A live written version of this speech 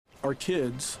Our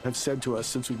kids have said to us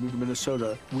since we moved to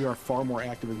Minnesota, we are far more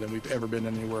active than we've ever been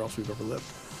anywhere else we've ever lived.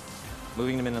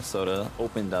 Moving to Minnesota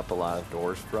opened up a lot of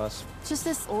doors for us. Just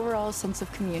this overall sense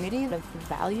of community, of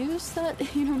values that,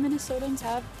 Minnesotans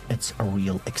have. It's a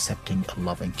real accepting,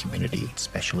 loving community,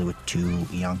 especially with 2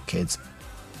 young kids.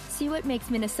 See what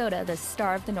makes Minnesota the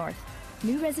star of the North.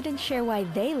 New residents share why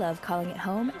they love calling it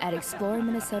home at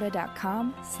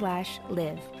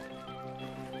exploreminnesota.com/live.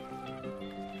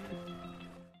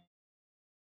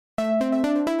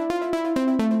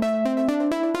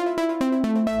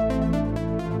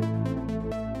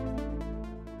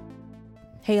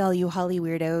 Hey, all you Holly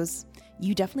weirdos.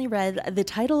 You definitely read the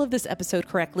title of this episode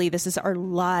correctly. This is our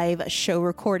live show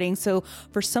recording. So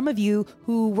for some of you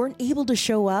who weren't able to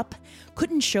show up,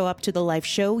 couldn't show up to the live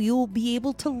show, you'll be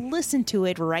able to listen to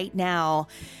it right now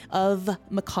of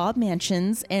Macabre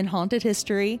Mansions and Haunted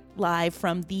History live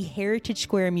from the Heritage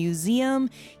Square Museum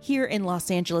here in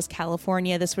Los Angeles,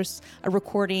 California. This was a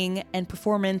recording and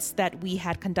performance that we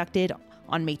had conducted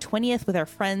on May 20th with our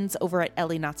friends over at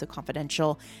LA Not So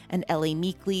Confidential and LA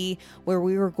Meekly, where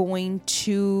we were going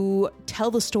to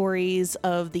tell the stories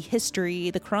of the history,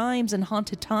 the crimes, and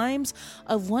haunted times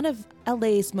of one of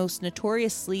LA's most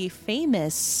notoriously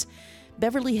famous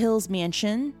Beverly Hills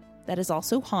mansion that is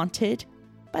also haunted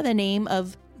by the name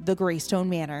of the Greystone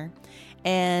Manor.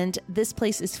 And this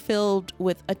place is filled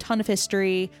with a ton of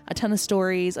history, a ton of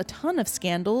stories, a ton of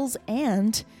scandals,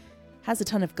 and has a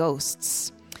ton of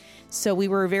ghosts. So we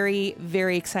were very,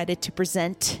 very excited to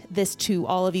present this to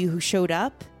all of you who showed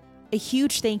up. A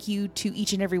huge thank you to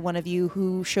each and every one of you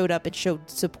who showed up and showed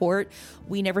support.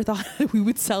 We never thought we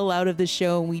would sell out of the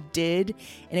show, and we did.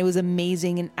 And it was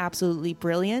amazing and absolutely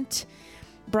brilliant.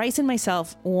 Bryce and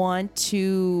myself want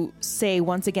to say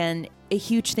once again, a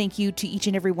huge thank you to each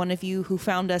and every one of you who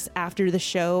found us after the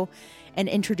show and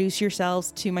introduce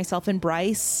yourselves to myself and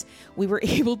Bryce. We were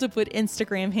able to put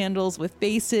Instagram handles with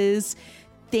faces.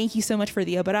 Thank you so much for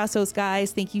the abrazos,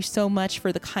 guys. Thank you so much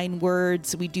for the kind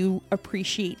words. We do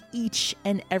appreciate each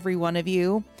and every one of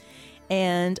you.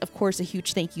 And of course, a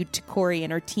huge thank you to Corey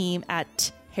and her team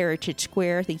at Heritage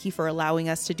Square. Thank you for allowing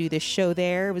us to do this show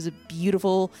there. It was a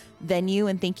beautiful venue,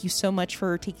 and thank you so much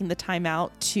for taking the time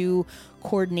out to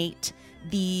coordinate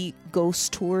the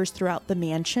ghost tours throughout the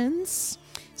mansions.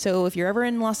 So if you're ever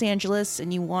in Los Angeles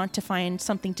and you want to find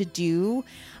something to do,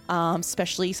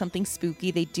 especially something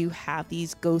spooky, they do have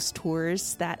these ghost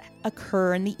tours that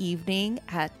occur in the evening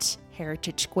at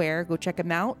Heritage Square. Go check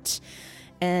them out.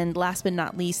 And last but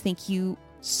not least, thank you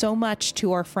so much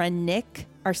to our friend Nick,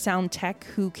 our sound tech,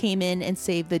 who came in and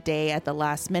saved the day at the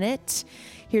last minute.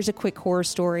 Here's a quick horror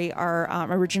story. Our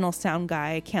original sound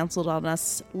guy canceled on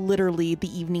us literally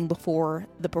the evening before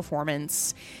the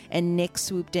performance, and Nick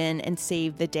swooped in and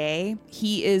saved the day.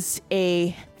 He is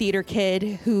a theater kid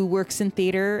who works in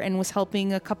theater and was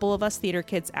helping a couple of us theater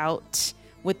kids out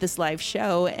with this live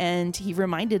show, and he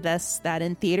reminded us that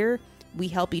in theater, we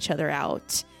help each other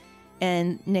out.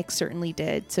 And Nick certainly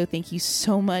did. So thank you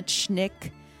so much,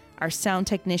 Nick, our sound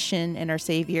technician and our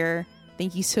savior.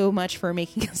 Thank you so much for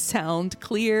making us sound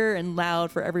clear and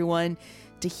loud for everyone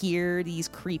to hear these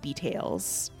creepy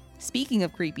tales. Speaking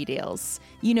of creepy tales,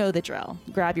 you know the drill.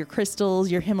 Grab your crystals,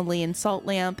 your Himalayan salt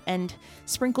lamp, and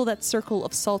sprinkle that circle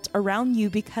of salt around you,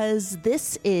 because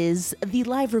this is the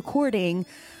live recording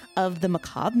of the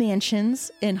Macabre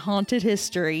Mansions and Haunted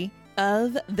History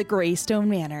of the Greystone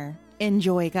Manor.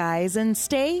 Enjoy, guys, and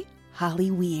stay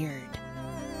Holly Weird.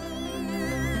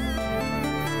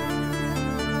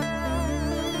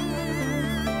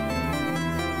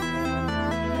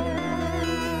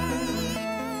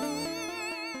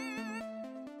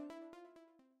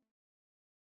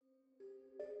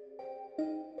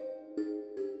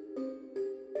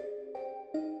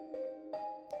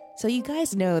 So you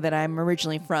guys know that I'm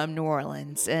originally from New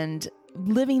Orleans, and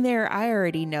living there, I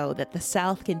already know that the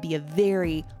South can be a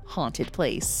very haunted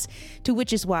place, to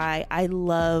which is why I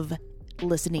love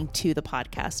listening to the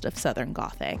podcast of Southern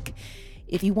Gothic.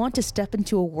 If you want to step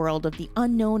into a world of the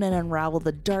unknown and unravel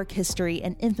the dark history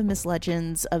and infamous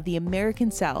legends of the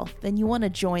American South, then you want to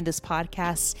join this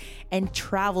podcast and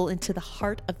travel into the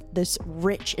heart of this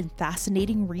rich and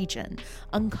fascinating region,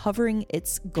 uncovering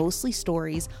its ghostly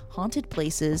stories, haunted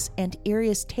places, and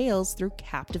eerie tales through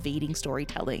captivating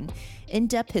storytelling,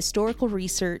 in-depth historical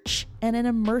research, and an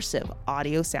immersive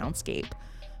audio soundscape.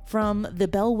 From the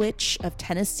Bell Witch of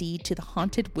Tennessee to the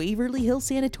haunted Waverly Hills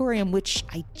Sanatorium, which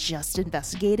I just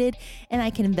investigated, and I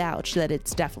can vouch that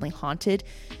it's definitely haunted,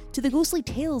 to the ghostly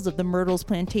tales of the Myrtles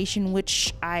Plantation,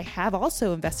 which I have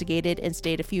also investigated and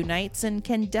stayed a few nights and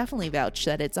can definitely vouch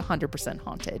that it's 100%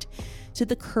 haunted, to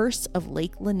the curse of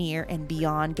Lake Lanier and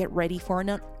beyond. Get ready for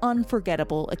an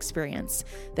unforgettable experience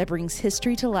that brings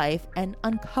history to life and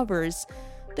uncovers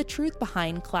the truth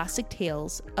behind classic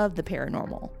tales of the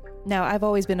paranormal. Now, I've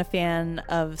always been a fan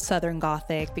of Southern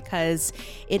Gothic because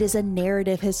it is a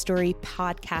narrative history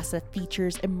podcast that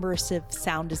features immersive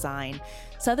sound design.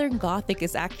 Southern Gothic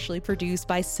is actually produced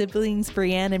by siblings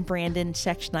Brianne and Brandon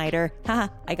Scheckschneider. Haha,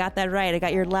 I got that right. I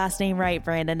got your last name right,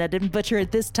 Brandon. I didn't butcher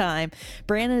it this time.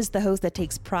 Brandon is the host that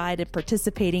takes pride in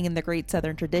participating in the great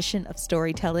Southern tradition of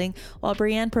storytelling, while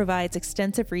Brianne provides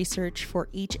extensive research for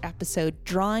each episode,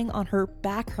 drawing on her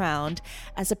background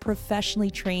as a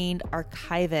professionally trained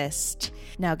archivist.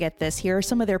 Now get this, here are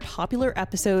some of their popular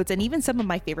episodes and even some of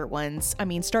my favorite ones. I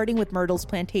mean, starting with Myrtles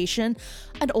Plantation,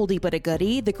 an oldie but a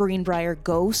goodie, the Greenbrier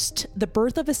Ghost, The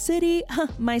Birth of a City,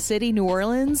 My City, New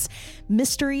Orleans,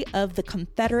 Mystery of the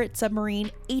Confederate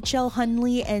Submarine, H.L.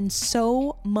 Hunley, and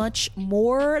so much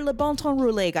more. Le bon temps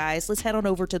roulé, guys. Let's head on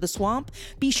over to the swamp.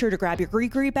 Be sure to grab your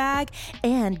gree-gree bag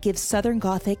and give Southern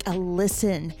Gothic a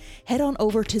listen. Head on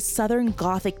over to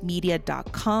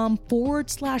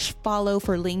southerngothicmedia.com/follow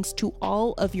for links to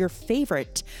all of your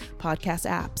favorite podcast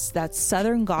apps. That's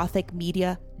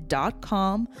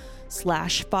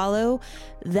southerngothicmedia.com/follow.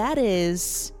 That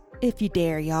is, if you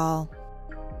dare, y'all.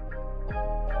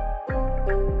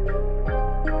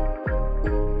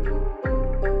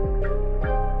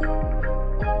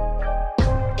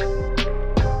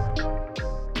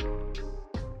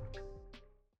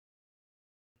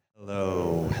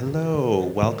 Hello.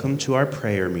 Welcome to our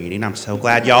prayer meeting. I'm so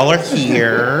glad y'all are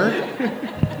here.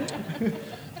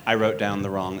 I wrote down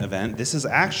the wrong event. This is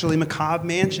actually Macabre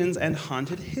Mansions and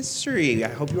Haunted History. I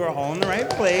hope you are all in the right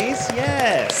place.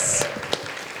 Yes.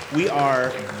 We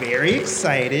are very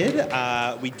excited.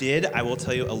 I will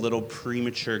tell you a little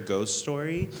premature ghost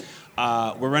story.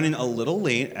 We're running a little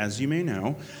late, as you may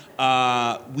know.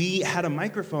 We had a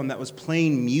microphone that was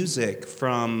playing music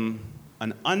from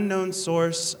an unknown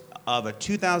source of a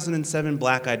 2007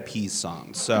 Black Eyed Peas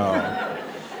song. So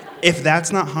if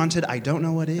that's not haunted, I don't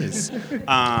know what is.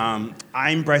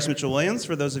 I'm Bryce Mitchell-Williams,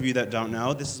 for those of you that don't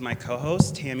know. This is my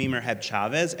co-host, Tammy Merhed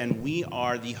Chavez, and we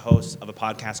are the hosts of a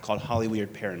podcast called Holly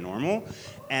Weird Paranormal.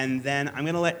 And then I'm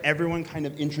going to let everyone kind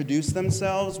of introduce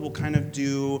themselves. We'll kind of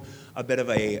do a bit of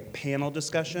a panel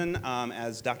discussion.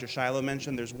 As Dr. Shiloh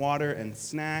mentioned, there's water and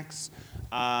snacks.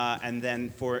 And then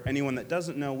for anyone that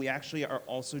doesn't know, we actually are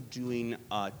also doing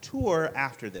a tour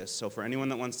after this. So for anyone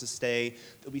that wants to stay,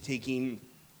 they'll be taking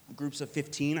groups of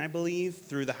 15, I believe,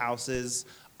 through the houses.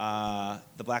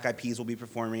 The Black Eyed Peas will be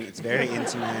performing. It's very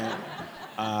intimate.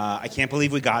 I can't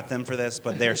believe we got them for this,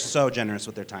 but they're so generous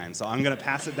with their time. So I'm going to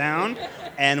pass it down,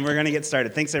 and we're going to get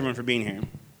started. Thanks, everyone, for being here.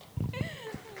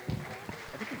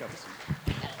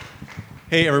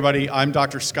 Hey everybody, I'm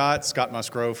Dr. Scott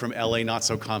Musgrove from LA Not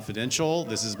So Confidential.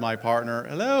 This is my partner,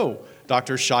 hello,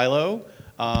 Dr. Shiloh.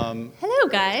 Hello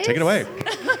guys. Take it away.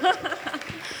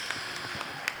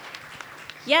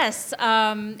 Yes,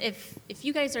 if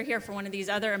you guys are here for one of these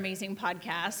other amazing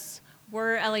podcasts,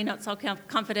 we're LA Not So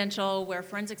Confidential, we're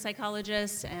forensic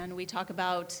psychologists, and we talk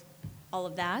about all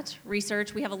of that,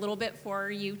 research. We have a little bit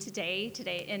for you today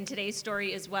in today's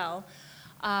story as well.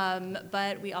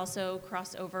 But we also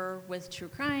cross over with true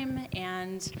crime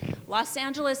and Los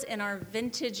Angeles in our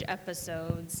vintage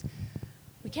episodes.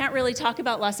 We can't really talk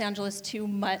about Los Angeles too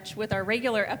much with our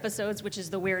regular episodes, which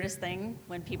is the weirdest thing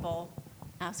when people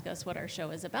ask us what our show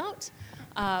is about.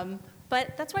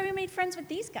 But that's why we made friends with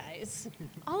these guys,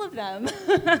 all of them,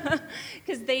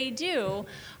 because they do.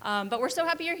 But we're so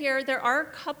happy you're here. There are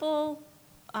a couple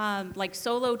like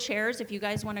solo chairs. If you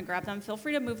guys want to grab them, feel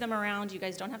free to move them around. You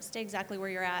guys don't have to stay exactly where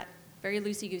you're at. Very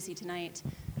loosey-goosey tonight.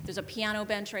 There's a piano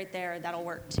bench right there. That'll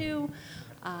work too.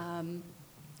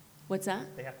 What's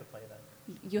that? They have to play that.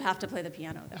 You have to play the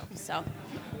piano though. So,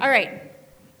 all right.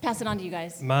 Pass it on to you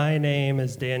guys. My name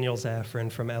is Daniel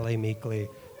Zaffron from LA Meekly.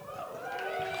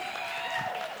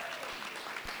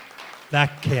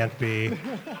 That can't be.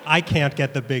 I can't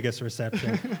get the biggest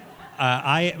reception.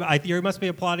 You must be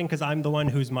applauding because I'm the one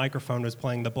whose microphone was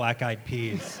playing the Black Eyed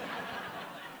Peas.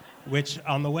 Which,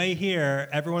 on the way here,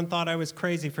 everyone thought I was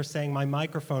crazy for saying my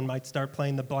microphone might start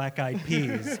playing the Black Eyed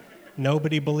Peas.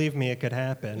 Nobody believed me it could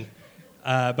happen.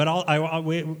 But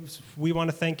we want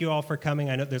to thank you all for coming.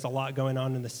 I know there's a lot going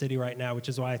on in the city right now, which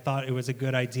is why I thought it was a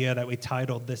good idea that we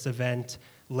titled this event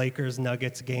Lakers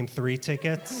Nuggets Game 3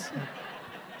 Tickets.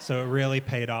 So it really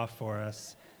paid off for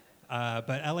us.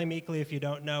 But LA Meekly, if you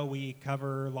don't know, we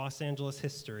cover Los Angeles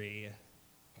history.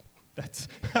 That's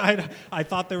I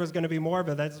thought there was going to be more,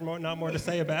 but that's not more to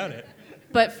say about it.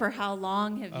 But for how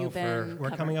long have you been We're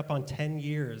coming up on 10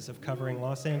 years of covering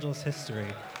Los Angeles history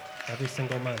every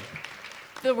single month.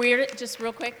 Just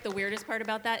real quick, the weirdest part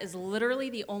about that is literally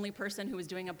the only person who was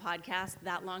doing a podcast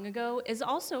that long ago is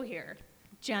also here.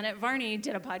 Janet Varney is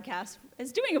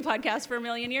doing a podcast for a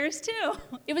million years too.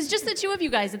 It was just the two of you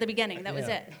guys at the beginning. That was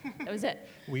it. That was it.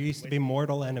 We used to be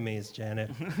mortal enemies, Janet,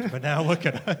 but now look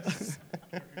at us.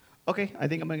 Okay, I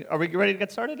think are we ready to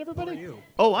get started, everybody? Who are you?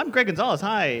 Oh, I'm Greg Gonzalez.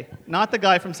 Hi. Not the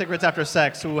guy from Cigarettes After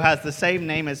Sex who has the same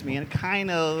name as me and kind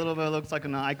of a little bit looks like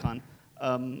an icon.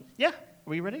 Yeah, are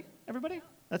we ready, everybody?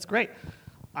 That's great.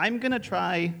 I'm going to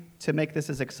try to make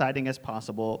this as exciting as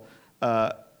possible.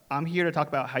 I'm here to talk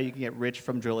about how you can get rich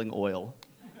from drilling oil.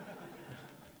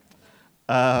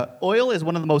 Oil is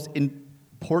one of the most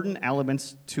important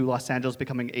elements to Los Angeles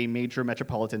becoming a major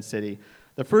metropolitan city.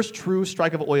 The first true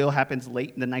strike of oil happens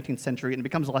late in the 19th century and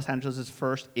becomes Los Angeles'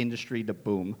 first industry to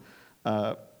boom.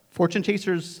 Fortune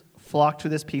chasers flocked to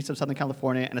this piece of Southern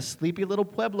California, and a sleepy little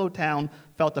Pueblo town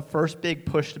felt the first big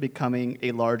push to becoming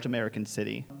a large American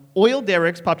city. Oil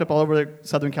derricks popped up all over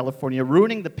Southern California,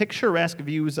 ruining the picturesque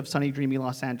views of sunny, dreamy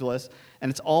Los Angeles,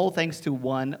 and it's all thanks to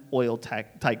one oil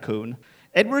tycoon.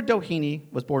 Edward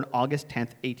Doheny was born August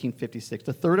 10th, 1856,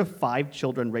 the third of 5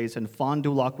 children raised in Fond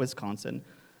du Lac, Wisconsin.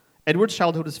 Edward's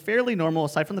childhood was fairly normal,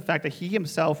 aside from the fact that he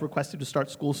himself requested to start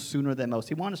school sooner than most.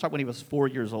 He wanted to start when he was 4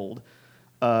 years old.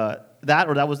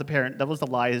 That was the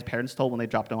lie his parents told when they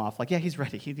dropped him off. Like, yeah, he's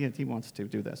ready. He wants to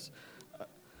do this.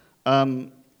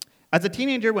 As a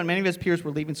teenager, when many of his peers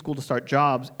were leaving school to start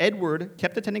jobs, Edward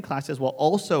kept attending classes while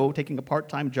also taking a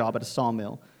part-time job at a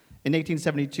sawmill. In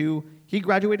 1872, he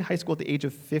graduated high school at the age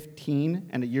of 15,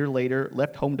 and a year later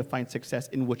left home to find success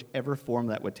in whichever form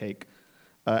that would take.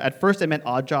 At first, it meant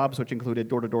odd jobs, which included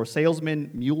door-to-door salesman,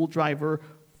 mule driver,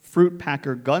 fruit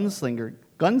packer,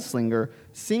 gunslinger,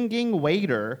 singing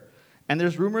waiter, and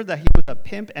there's rumor that he was a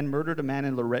pimp and murdered a man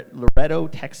in Loretto,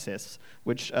 Texas,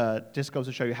 which just goes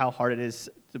to show you how hard it is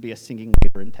to be a singing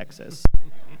waiter in Texas.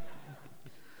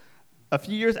 A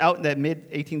few years out in the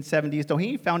mid-1870s,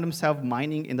 Doheny found himself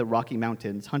mining in the Rocky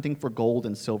Mountains, hunting for gold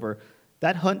and silver.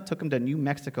 That hunt took him to New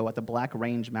Mexico at the Black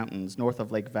Range Mountains, north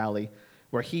of Lake Valley,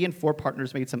 where he and 4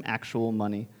 partners made some actual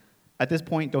money. At this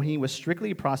point, Doheny was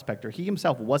strictly a prospector. He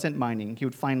himself wasn't mining. He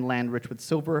would find land rich with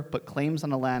silver, put claims on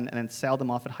the land, and then sell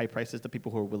them off at high prices to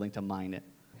people who were willing to mine it.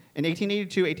 In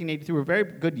 1882, 1883 were very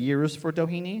good years for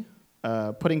Doheny,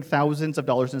 putting thousands of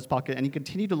dollars in his pocket, and he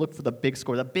continued to look for the big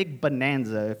score, the big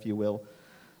bonanza, if you will.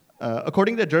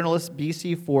 According to journalist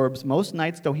B.C. Forbes, most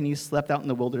nights Doheny slept out in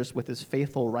the wilderness with his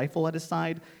faithful rifle at his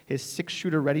side, his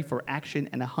 6-shooter ready for action,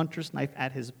 and a hunter's knife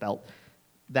at his belt.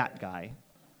 That guy.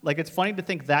 Like, it's funny to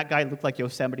think that guy looked like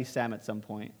Yosemite Sam at some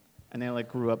point, and then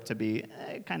grew up to be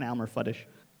kind of Elmer Fudd-ish.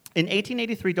 In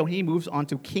 1883, Doheny moves on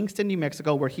to Kingston, New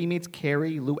Mexico, where he meets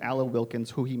Carrie Lou Alla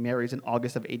Wilkins, who he marries in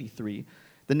August of 83.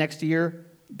 The next year,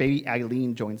 baby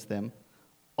Eileen joins them.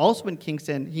 Also in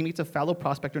Kingston, he meets a fellow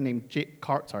prospector named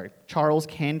Charles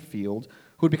Canfield,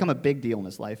 who would become a big deal in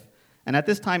his life. And at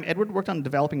this time, Edward worked on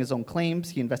developing his own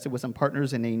claims. He invested with some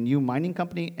partners in a new mining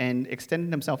company and extended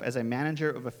himself as a manager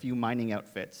of a few mining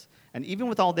outfits. And even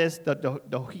with all this, the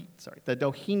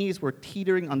Dohenys were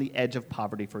teetering on the edge of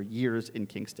poverty for years in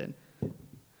Kingston.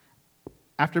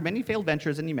 After many failed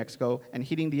ventures in New Mexico and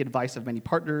heeding the advice of many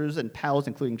partners and pals,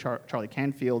 including Charlie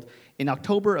Canfield, in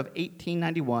October of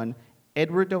 1891,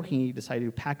 Edward Doheny decided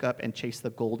to pack up and chase the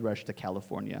gold rush to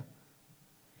California.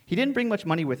 He didn't bring much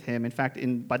money with him. In fact,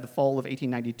 by the fall of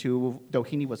 1892,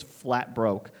 Doheny was flat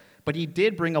broke. But he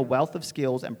did bring a wealth of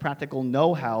skills and practical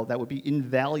know-how that would be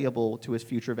invaluable to his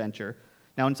future venture.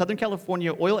 Now, in Southern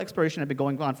California, oil exploration had been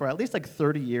going on for at least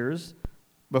 30 years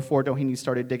before Doheny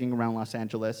started digging around Los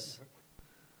Angeles.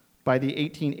 By the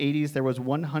 1880s, there was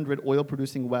 100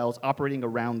 oil-producing wells operating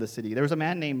around the city. There was a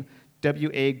man named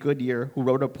W.A. Goodyear who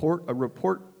wrote a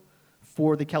report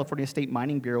for the California State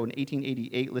Mining Bureau in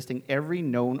 1888, listing every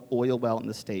known oil well in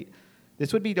the state.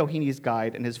 This would be Doheny's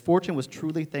guide, and his fortune was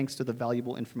truly thanks to the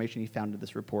valuable information he found in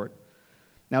this report.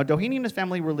 Now, Doheny and his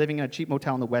family were living in a cheap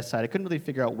motel on the west side. I couldn't really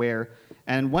figure out where,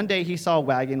 and one day he saw a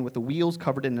wagon with the wheels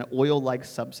covered in an oil-like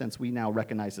substance we now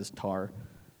recognize as tar.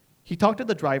 He talked to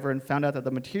the driver and found out that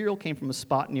the material came from a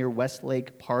spot near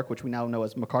Westlake Park, which we now know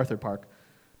as MacArthur Park.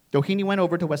 Doheny went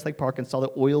over to Westlake Park and saw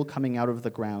the oil coming out of the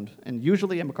ground. And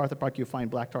usually at MacArthur Park you find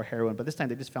black tar heroin, but this time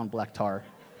they just found black tar.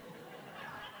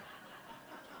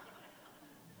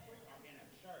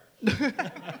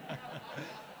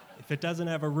 If it doesn't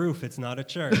have a roof, it's not a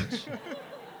church.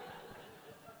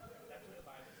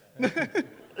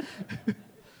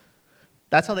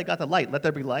 That's how they got the light. Let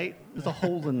there be light. There's a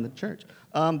hole in the church.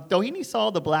 Doheny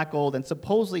saw the black gold, and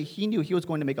supposedly he knew he was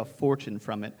going to make a fortune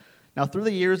from it. Now, through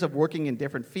the years of working in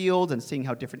different fields and seeing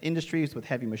how different industries with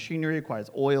heavy machinery requires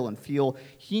oil and fuel,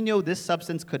 he knew this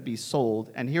substance could be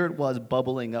sold, and here it was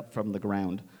bubbling up from the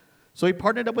ground. So he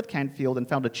partnered up with Canfield and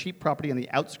found a cheap property on the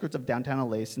outskirts of downtown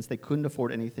LA since they couldn't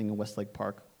afford anything in Westlake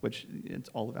Park, which it's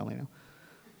all of LA now.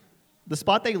 The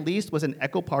spot they leased was in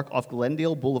Echo Park off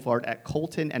Glendale Boulevard at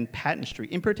Colton and Patton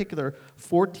Street, in particular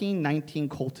 1419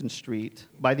 Colton Street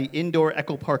by the indoor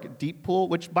Echo Park deep pool,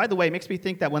 which, by the way, makes me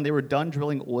think that when they were done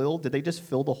drilling oil, did they just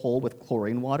fill the hole with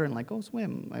chlorine water and go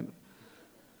swim?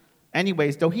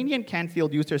 Anyways, Doheny and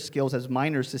Canfield used their skills as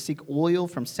miners to seek oil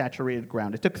from saturated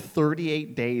ground. It took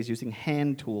 38 days using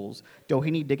hand tools,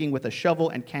 Doheny digging with a shovel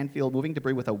and Canfield moving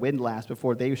debris with a windlass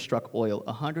before they struck oil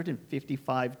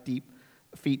 155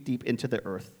 feet deep into the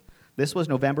earth. This was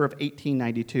November of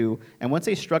 1892, and once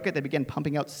they struck it, they began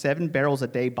pumping out 7 barrels a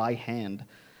day by hand.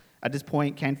 At this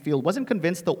point, Canfield wasn't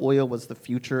convinced the oil was the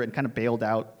future and kind of bailed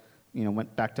out,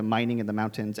 went back to mining in the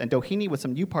mountains. And Doheny, with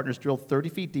some new partners, drilled 30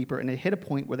 feet deeper, and it hit a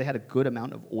point where they had a good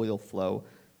amount of oil flow.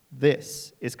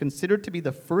 This is considered to be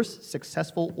the first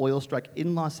successful oil strike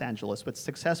in Los Angeles, with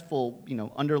successful,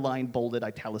 underlined, bolded,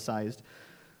 italicized.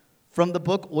 From the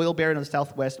book Oil Baron of the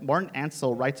Southwest, Martin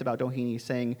Ansell writes about Doheny,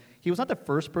 saying, he was not the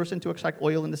first person to extract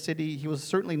oil in the city. He was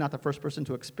certainly not the first person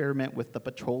to experiment with the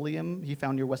petroleum he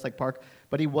found near Westlake Park,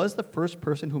 but he was the first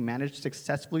person who managed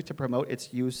successfully to promote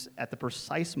its use at the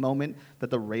precise moment that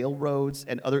the railroads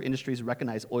and other industries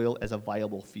recognized oil as a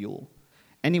viable fuel.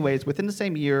 Anyways, within the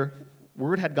same year,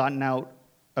 word had gotten out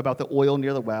about the oil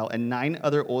near the well, and 9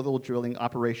 other oil drilling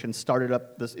operations started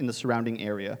up in the surrounding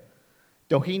area.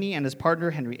 Doheny and his partner,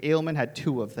 Henry Ailman, had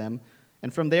 2 of them.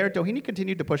 And from there, Doheny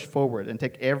continued to push forward and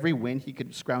take every win he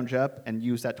could scrounge up and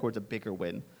use that towards a bigger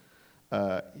win.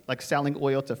 Like selling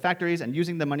oil to factories and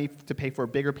using the money to pay for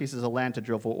bigger pieces of land to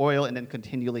drill for oil and then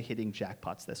continually hitting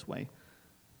jackpots this way.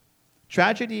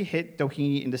 Tragedy hit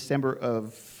Doheny in December of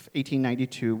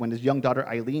 1892 when his young daughter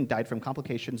Eileen died from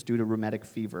complications due to rheumatic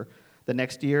fever. The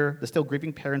next year, the still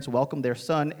grieving parents welcomed their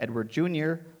son, Edward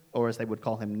Jr., or as they would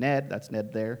call him, Ned. That's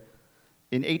Ned there.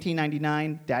 In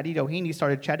 1899, Daddy Doheny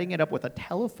started chatting it up with a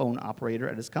telephone operator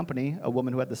at his company, a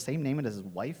woman who had the same name as his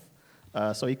wife.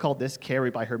 So he called this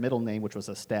Carrie by her middle name, which was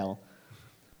Estelle.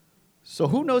 So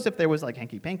who knows if there was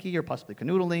hanky-panky or possibly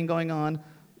canoodling going on.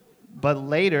 But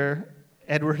later,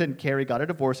 Edward and Carrie got a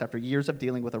divorce after years of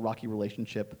dealing with a rocky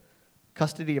relationship.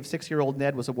 Custody of 6-year-old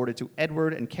Ned was awarded to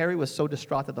Edward, and Carrie was so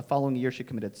distraught that the following year she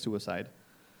committed suicide.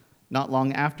 Not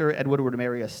long after, Edward would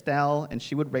marry Estelle, and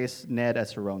she would raise Ned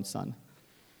as her own son.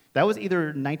 That was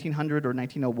either 1900 or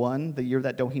 1901, the year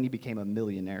that Doheny became a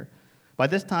millionaire. By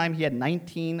this time, he had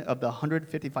 19 of the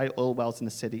 155 oil wells in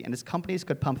the city, and his companies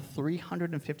could pump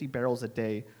 350 barrels a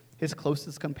day. His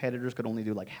closest competitors could only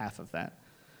do half of that.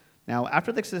 Now,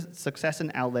 after the success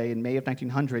in LA in May of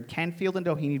 1900, Canfield and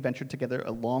Doheny ventured together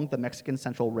along the Mexican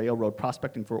Central Railroad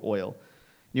prospecting for oil.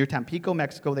 Near Tampico,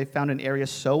 Mexico, they found an area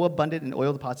so abundant in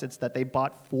oil deposits that they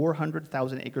bought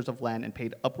 400,000 acres of land and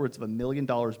paid upwards of $1 million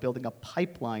building a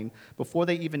pipeline before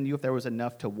they even knew if there was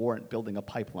enough to warrant building a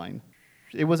pipeline.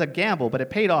 It was a gamble, but it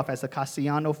paid off as the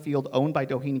Castellano field owned by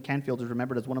Doheny Canfield is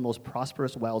remembered as one of the most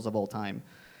prosperous wells of all time.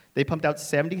 They pumped out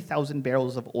 70,000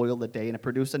 barrels of oil a day, and it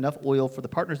produced enough oil for the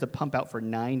partners to pump out for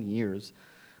 9 years.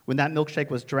 When that milkshake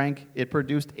was drank, it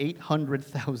produced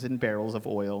 800,000 barrels of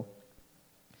oil.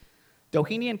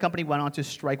 Doheny and company went on to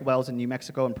strike wells in New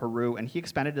Mexico and Peru, and he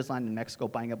expanded his land in Mexico,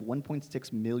 buying up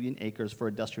 1.6 million acres for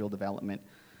industrial development.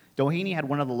 Doheny had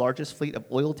one of the largest fleet of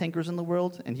oil tankers in the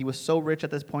world, and he was so rich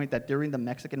at this point that during the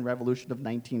Mexican Revolution of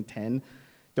 1910,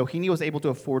 Doheny was able to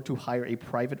afford to hire a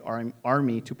private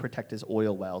army to protect his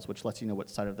oil wells, which lets you know what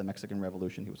side of the Mexican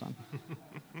Revolution he was on.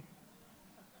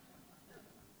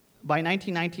 By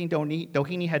 1919,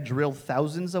 Doheny had drilled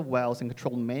thousands of wells and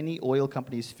controlled many oil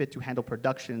companies fit to handle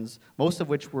productions, most of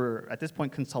which were, at this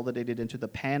point, consolidated into the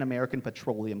Pan American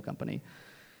Petroleum Company.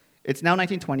 It's now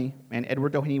 1920, and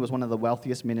Edward Doheny was one of the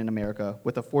wealthiest men in America,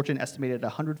 with a fortune estimated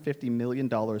at $150 million,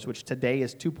 which today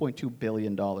is $2.2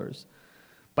 billion.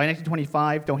 By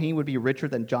 1925, Doheny would be richer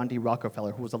than John D.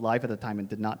 Rockefeller, who was alive at the time and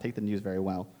did not take the news very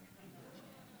well.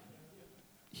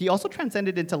 He also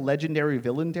transcended into legendary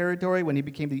villain territory when he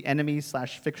became the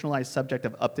enemy/fictionalized subject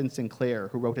of Upton Sinclair,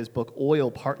 who wrote his book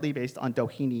Oil, partly based on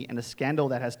Doheny and a scandal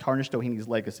that has tarnished Doheny's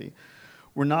legacy.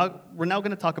 We're now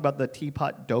going to talk about the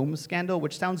Teapot Dome scandal,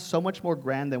 which sounds so much more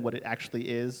grand than what it actually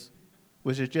is,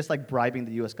 which is just like bribing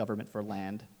the U.S. government for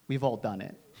land. We've all done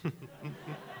it.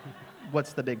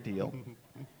 What's the big deal?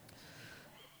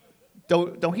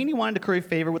 Doheny wanted to curry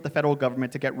favor with the federal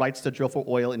government to get rights to drill for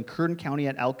oil in Kern County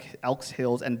at Elks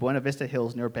Hills and Buena Vista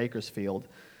Hills near Bakersfield.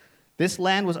 This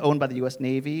land was owned by the U.S.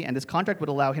 Navy, and this contract would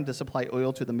allow him to supply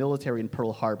oil to the military in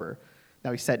Pearl Harbor.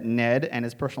 Now, he sent Ned and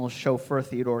his personal chauffeur,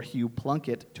 Theodore Hugh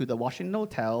Plunkett, to the Washington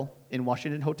Hotel in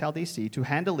Washington Hotel, D.C., to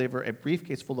hand-deliver a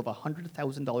briefcase full of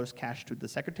 $100,000 cash to the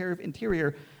Secretary of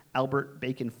Interior, Albert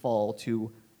Bacon Fall,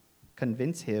 to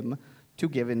convince him to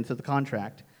give in to the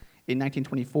contract. In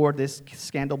 1924, this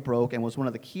scandal broke and was one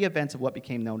of the key events of what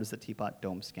became known as the Teapot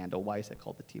Dome Scandal. Why is it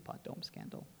called the Teapot Dome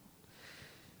Scandal?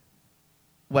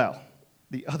 Well,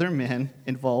 the other man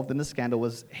involved in the scandal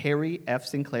was Harry F.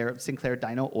 Sinclair of Sinclair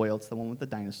Dino Oil, it's the one with the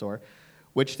dinosaur,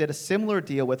 which did a similar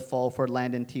deal with Fall for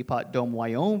land in Teapot Dome,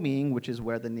 Wyoming, which is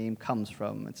where the name comes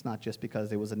from. It's not just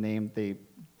because it was a name they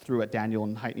threw at Daniel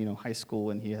in high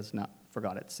school, and he has not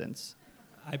forgot it since.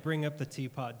 I bring up the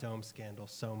Teapot Dome scandal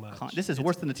so much. This is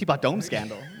worse than the Teapot Dome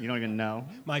scandal. You don't even know.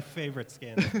 My favorite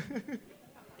scandal.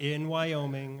 In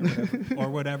Wyoming, or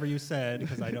whatever you said,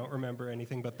 because I don't remember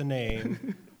anything but the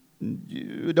name.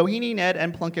 Doheny, Ned,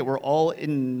 and Plunkett were all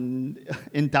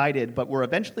indicted, but were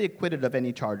eventually acquitted of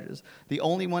any charges. The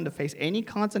only one to face any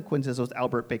consequences was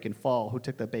Albert Bacon Fall, who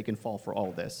took the Bacon Fall for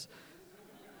all this.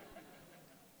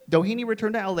 Doheny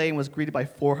returned to LA and was greeted by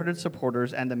 400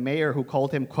 supporters and the mayor, who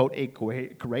called him, quote, a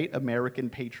great American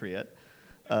patriot.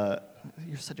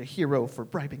 You're such a hero for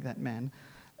bribing that man.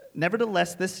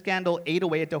 Nevertheless, this scandal ate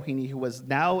away at Doheny, who was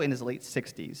now in his late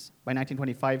 60s. By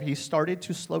 1925, he started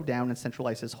to slow down and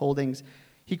centralize his holdings.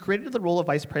 He created the role of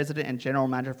vice president and general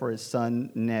manager for his son,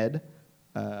 Ned.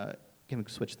 Can we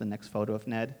switch to the next photo of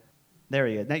Ned? There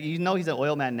he is. Now, you know he's an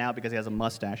oil man now because he has a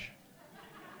mustache.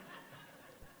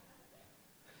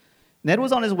 Ned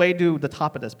was on his way to the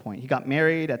top at this point. He got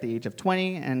married at the age of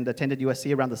 20 and attended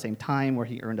USC around the same time, where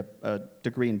he earned a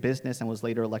degree in business and was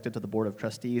later elected to the board of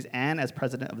trustees and as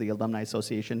president of the Alumni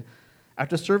Association.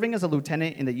 After serving as a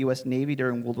lieutenant in the U.S. Navy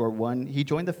during World War I, he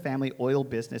joined the family oil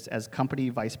business as company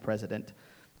vice president.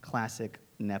 Classic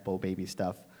Nepo baby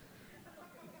stuff.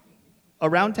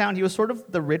 Around town, he was sort of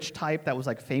the rich type that was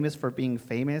like famous for being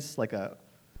famous, like a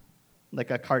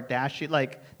Kardashian,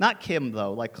 like not Kim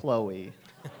though, like Khloe.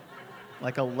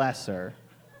 Like a lesser.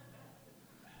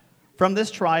 From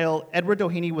this trial, Edward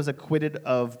Doheny was acquitted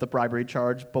of the bribery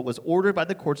charge, but was ordered by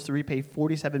the courts to repay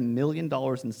 $47 million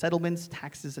in settlements,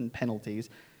 taxes, and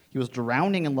penalties. He was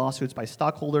drowning in lawsuits by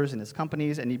stockholders in his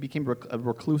companies, and he became a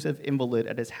reclusive invalid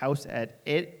at his house at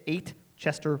 8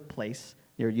 Chester Place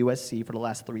near USC for the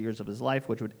last 3 years of his life,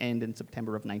 which would end in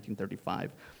September of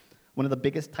 1935. One of the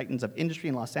biggest titans of industry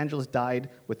in Los Angeles died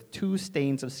with 2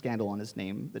 stains of scandal on his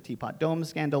name, the Teapot Dome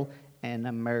scandal and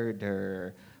a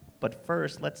murder. But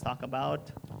first, let's talk about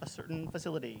a certain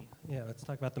facility. Yeah, let's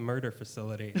talk about the murder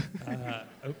facility.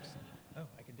 Oops. Oh,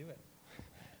 I can do it.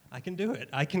 I can do it.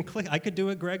 I can click. I could do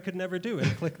it. Greg could never do it.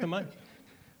 Click the mic.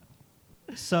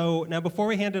 So now, before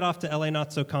we hand it off to LA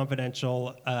Not So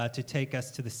Confidential to take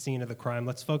us to the scene of the crime,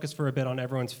 let's focus for a bit on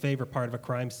everyone's favorite part of a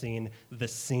crime scene, the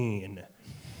scene.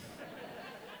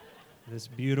 This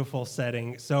beautiful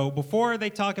setting. So before they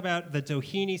talk about the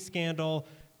Doheny scandal,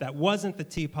 that wasn't the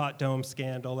Teapot Dome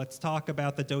scandal, let's talk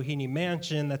about the Doheny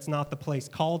Mansion. That's not the place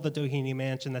called the Doheny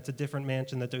Mansion. That's a different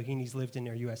mansion that Doheny's lived in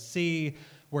near USC.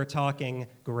 We're talking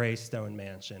Greystone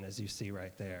Mansion, as you see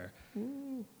right there.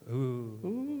 Ooh.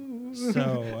 Ooh.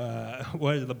 So,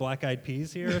 what are the Black Eyed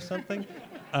Peas here or something?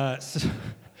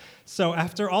 So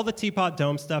after all the Teapot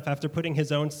Dome stuff, after putting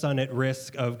his own son at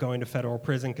risk of going to federal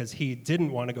prison because he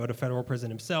didn't want to go to federal prison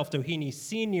himself, Doheny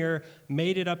Sr.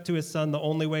 made it up to his son the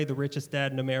only way the richest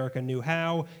dad in America knew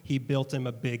how. He built him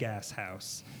a big-ass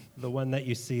house, the one that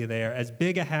you see there, as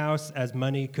big a house as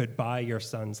money could buy your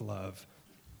son's love.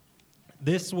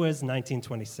 This was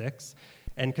 1926,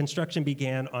 and construction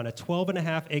began on a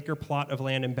 12.5-acre plot of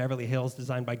land in Beverly Hills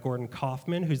designed by Gordon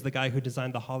Kaufman, who's the guy who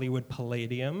designed the Hollywood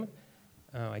Palladium.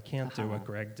 Oh, I can't do what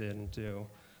Greg didn't do.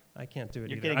 I can't do it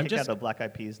You're either. getting kicked out of the Black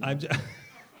Eyed Peas now.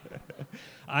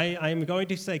 I'm going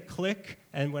to say click,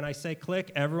 and when I say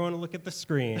click, everyone look at the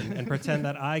screen and pretend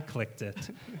that I clicked it.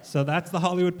 So that's the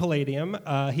Hollywood Palladium.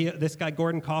 This guy,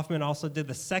 Gordon Kaufman, also did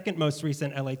the second most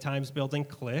recent LA Times building,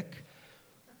 click.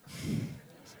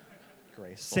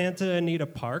 Graceful. Santa Anita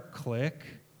Park, click.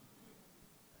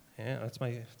 Yeah, that's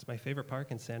my favorite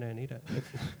park in Santa Anita.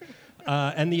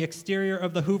 And the exterior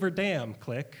of the Hoover Dam,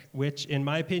 click, which in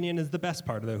my opinion is the best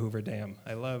part of the Hoover Dam.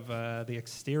 I love the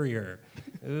exterior.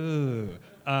 Ooh.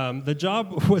 The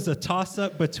job was a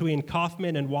toss-up between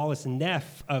Kaufman and Wallace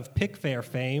Neff of Pickfair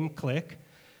fame, click.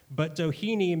 but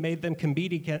Doheny made them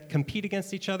compete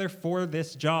against each other for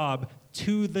this job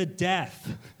to the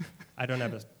death. I don't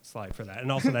have a slide for that,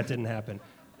 and also that didn't happen.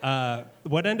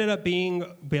 What ended up being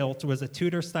built was a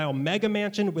Tudor-style mega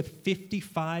mansion with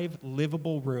 55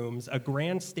 livable rooms, a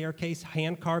grand staircase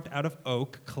hand-carved out of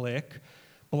oak, click,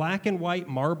 black and white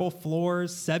marble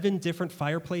floors, 7 different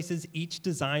fireplaces, each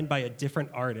designed by a different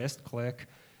artist, click,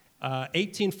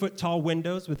 18-foot tall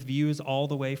windows with views all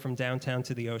the way from downtown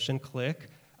to the ocean, click,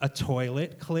 a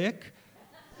toilet, click.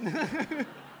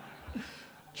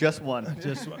 Just one.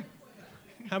 Just one.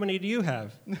 How many do you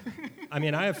have? I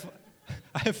mean, I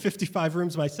have 55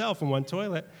 rooms myself and one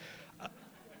toilet.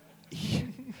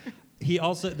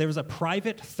 There was a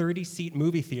private 30-seat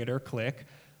movie theater, click,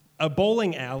 a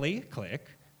bowling alley, click,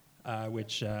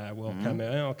 which will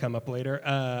come up later,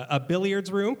 a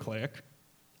billiards room, click,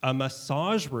 a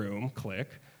massage room, click,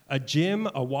 a gym,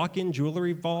 a walk-in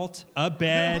jewelry vault, a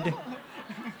bed.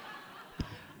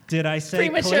 Did I say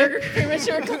click?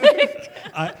 Premature click.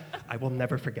 I will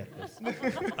never forget this.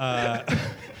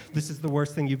 This is the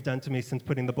worst thing you've done to me since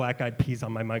putting the Black Eyed Peas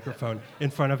on my microphone in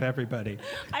front of everybody.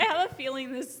 I have a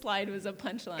feeling this slide was a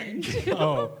punchline.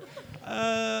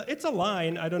 It's a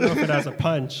line. I don't know if it has a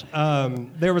punch.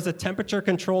 There was a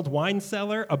temperature-controlled wine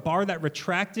cellar, a bar that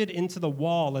retracted into the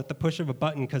wall at the push of a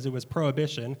button because it was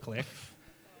prohibition. Click.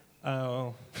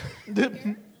 Oh.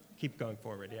 Keep going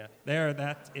forward, yeah.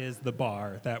 That is the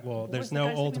bar. There's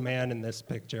no old man in this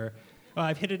picture. Well,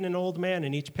 I've hidden an old man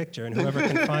in each picture, and whoever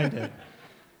can find it.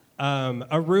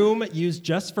 A room used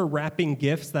just for wrapping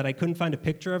gifts that I couldn't find a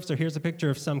picture of, so here's a picture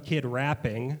of some kid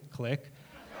rapping. Click.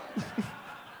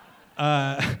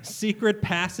 Secret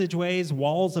passageways,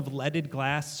 walls of leaded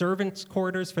glass, servants'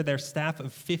 quarters for their staff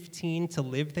of 15 to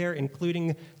live there,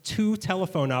 including 2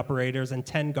 telephone operators and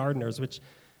 10 gardeners, which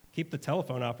keep the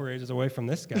telephone operators away from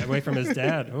this guy, away from his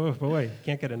dad. Oh, boy,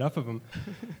 can't get enough of them.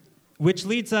 Which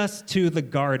leads us to the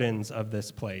gardens of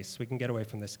this place. We can get away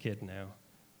from this kid now.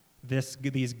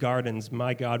 These gardens,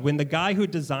 my God. When the guy who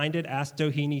designed it asked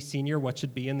Doheny Sr. what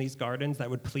should be in these gardens that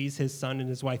would please his son and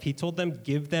his wife, he told them,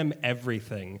 give them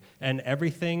everything. And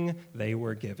everything they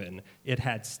were given. It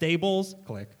had stables,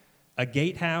 click, a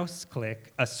gatehouse,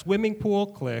 click, a swimming pool,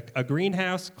 click, a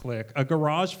greenhouse, click, a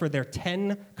garage for their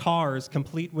 10 cars,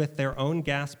 complete with their own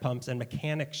gas pumps and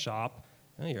mechanic shop.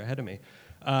 Oh, you're ahead of me.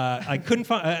 I couldn't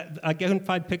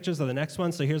find pictures of the next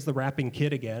one, so here's the rapping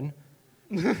kid again.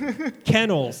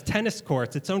 Kennels, tennis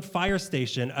courts, its own fire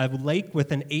station, a lake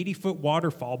with an 80-foot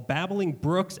waterfall, babbling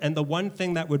brooks, and the one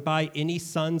thing that would buy any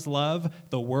son's love,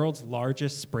 the world's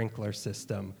largest sprinkler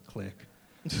system. Click.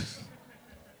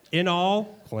 In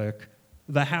all, click,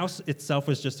 the house itself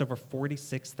was just over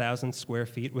 46,000 square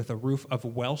feet with a roof of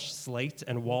Welsh slate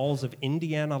and walls of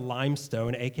Indiana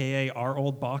limestone, a.k.a. our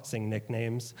old boxing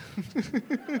nicknames.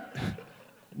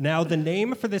 Now, the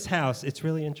name for this house, it's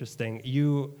really interesting.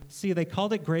 You see, they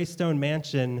called it Greystone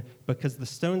Mansion because the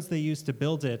stones they used to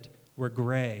build it were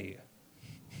gray.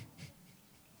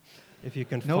 If you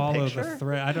can follow the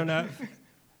thread. I don't know.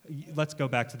 Let's go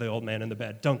back to the old man in the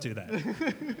bed. Don't do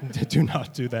that. Do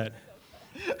not do that.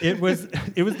 It was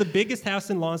the biggest house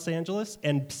in Los Angeles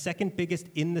and second biggest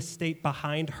in the state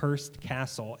behind Hearst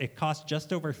Castle. It cost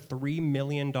just over $3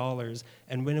 million,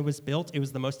 and when it was built, it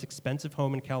was the most expensive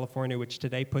home in California, which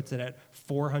today puts it at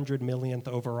 400 millionth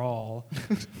overall.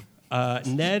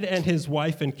 Ned and his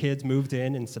wife and kids moved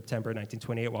in September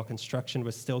 1928 while construction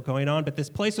was still going on, but this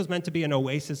place was meant to be an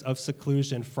oasis of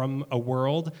seclusion from a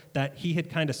world that he had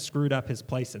kind of screwed up his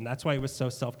place in. That's why it was so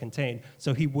self-contained,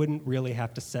 so he wouldn't really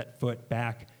have to set foot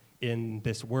back in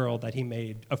this world that he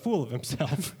made a fool of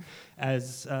himself,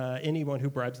 as anyone who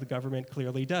bribes the government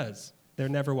clearly does. They're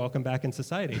never welcome back in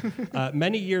society.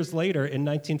 Many years later, in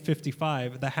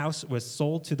 1955, the house was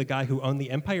sold to the guy who owned the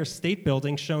Empire State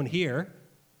Building, shown here.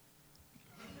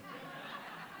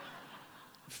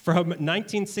 From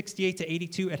 1968 to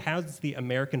 82, it houses the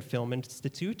American Film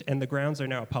Institute, and the grounds are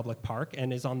now a public park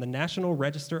and is on the National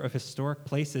Register of Historic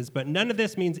Places. But none of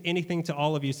this means anything to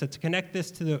all of you. So to connect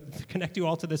you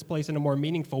all to this place in a more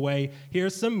meaningful way,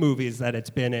 here's some movies that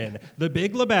it's been in: The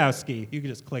Big Lebowski. You can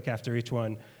just click after each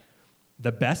one.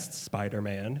 The Best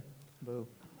Spider-Man. Boo.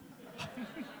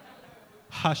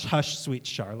 Hush, Hush, Sweet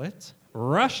Charlotte.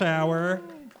 Rush Hour.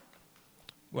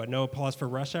 What? No applause for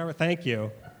Rush Hour? Thank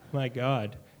you. My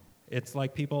God. It's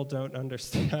like people don't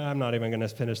understand. I'm not even going to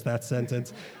finish that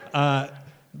sentence.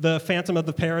 The Phantom of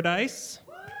the Paradise.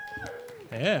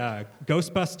 Yeah.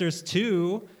 Ghostbusters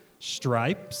 2.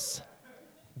 Stripes.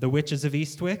 The Witches of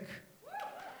Eastwick.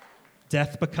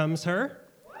 Death Becomes Her.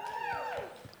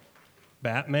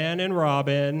 Batman and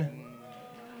Robin.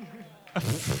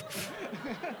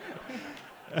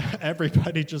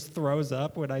 Everybody just throws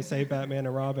up when I say Batman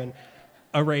and Robin.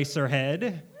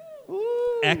 Eraserhead.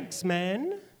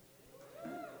 X-Men.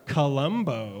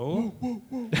 Columbo.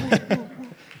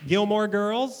 Gilmore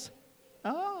Girls.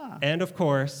 And of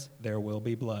course, There Will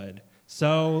Be Blood.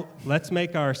 So let's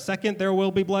make our second There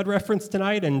Will Be Blood reference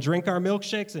tonight and drink our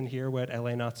milkshakes and hear what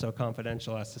LA Not So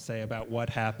Confidential has to say about what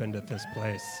happened at this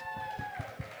place.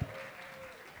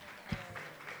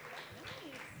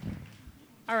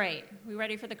 All right, we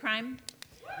ready for the crime?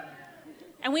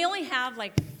 And we only have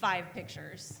like 5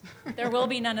 pictures. There will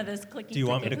be none of this clicky. Do you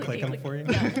want me to click them for you?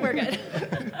 No, we're good.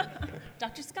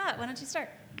 Dr. Scott, why don't you start?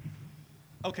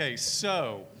 Okay,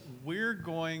 so we're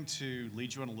going to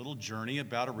lead you on a little journey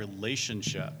about a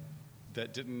relationship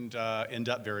that didn't end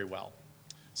up very well.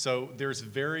 So there's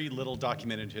very little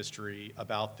documented history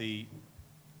about the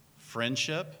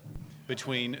friendship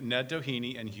between Ned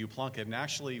Doheny and Hugh Plunkett, and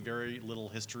actually very little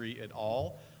history at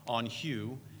all on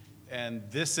Hugh. And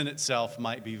this in itself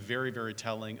might be very, very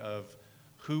telling of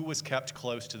who was kept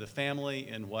close to the family,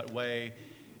 in what way,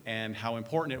 and how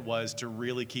important it was to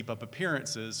really keep up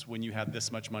appearances when you had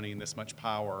this much money and this much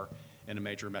power in a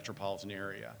major metropolitan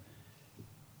area.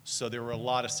 So there were a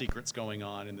lot of secrets going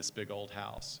on in this big old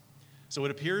house. So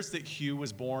it appears that Hugh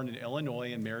was born in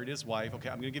Illinois and married his wife. Okay,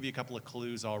 I'm going to give you a couple of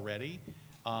clues already.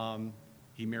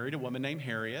 He married a woman named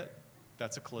Harriet.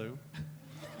 That's a clue.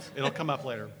 It'll come up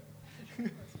later.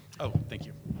 Oh, thank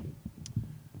you.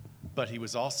 But he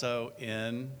was also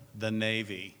in the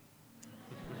Navy.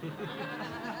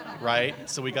 Right?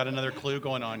 So we got another clue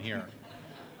going on here.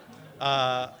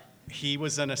 He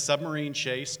was in a submarine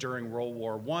chase during World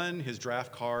War I. His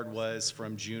draft card was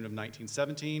from June of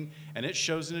 1917, and it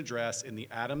shows an address in the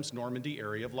Adams, Normandy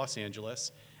area of Los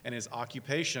Angeles, and his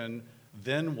occupation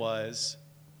then was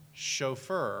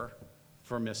chauffeur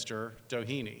for Mr.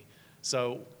 Doheny.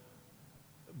 So,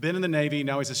 been in the Navy,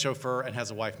 now he's a chauffeur and has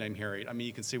a wife named Harriet. I mean,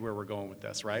 you can see where we're going with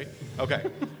this, right?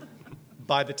 Okay.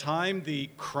 By the time the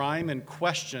crime in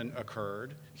question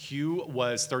occurred, Hugh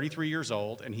was 33 years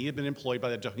old, and he had been employed by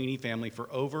the Doheny family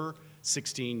for over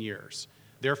 16 years.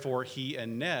 Therefore, he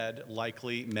and Ned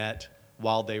likely met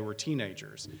while they were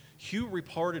teenagers. Hugh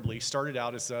reportedly started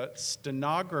out as a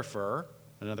stenographer,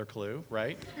 another clue,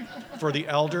 right, for the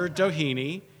elder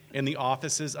Doheny in the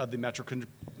offices of the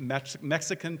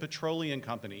Mexican Petroleum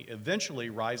Company, eventually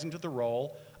rising to the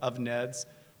role of Ned's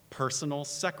personal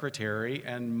secretary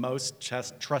and most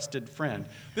trusted friend.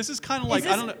 This is kind of like,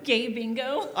 I don't know. Gay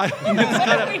bingo? It's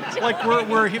kind of like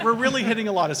we're really hitting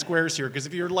a lot of squares here, because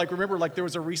if you're like, remember, like there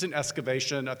was a recent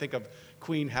excavation, I think, of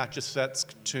Queen Hatshepsut's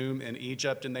tomb in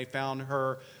Egypt, and they found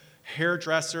her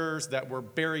hairdressers that were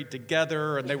buried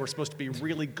together, and they were supposed to be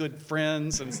really good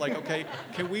friends. And it's like, okay,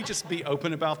 can we just be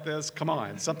open about this? Come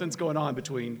on, something's going on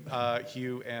between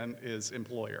Hugh and his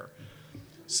employer.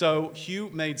 So Hugh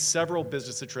made several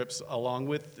business trips along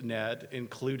with Ned,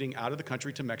 including out of the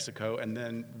country to Mexico and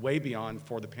then way beyond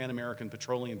for the Pan American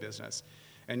petroleum business.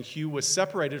 And Hugh was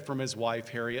separated from his wife,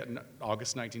 Harriet, in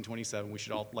August 1927. We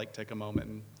should all take a moment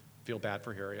and feel bad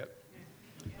for Harriet.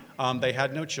 They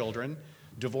had no children.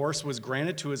 Divorce was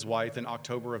granted to his wife in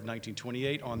October of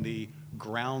 1928 on the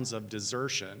grounds of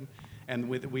desertion. And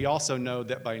we also know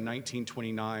that by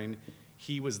 1929,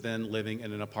 he was then living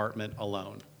in an apartment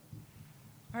alone.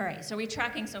 All right, so we're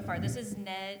tracking so far. This is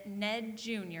Ned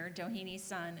Jr., Doheny's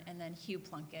son, and then Hugh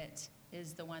Plunkett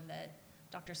is the one that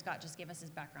Dr. Scott just gave us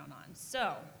his background on.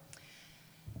 So,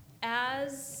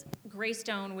 as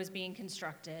Greystone was being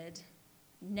constructed,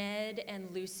 Ned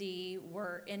and Lucy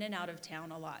were in and out of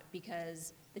town a lot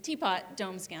because the Teapot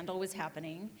Dome scandal was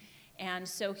happening. And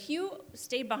so Hugh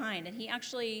stayed behind, and he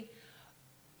actually,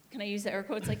 can I use the air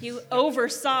quotes, like you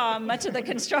oversaw much of the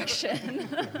construction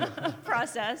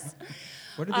process.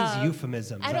 What are these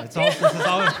euphemisms? I don't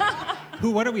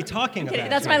What are we talking about?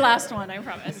 That's my last one, I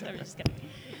promise. I'm just kidding.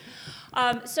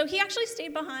 So he actually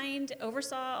stayed behind,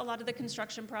 oversaw a lot of the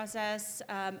construction process.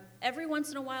 Every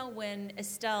once in a while, when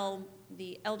Estelle,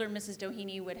 the elder Mrs.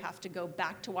 Doheny, would have to go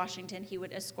back to Washington, he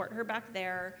would escort her back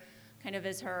there, kind of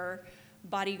as her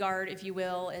bodyguard, if you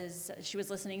will, as she was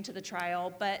listening to the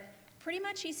trial. But pretty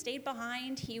much he stayed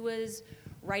behind. He was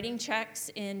writing checks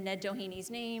in Ned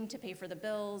Doheny's name to pay for the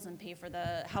bills and pay for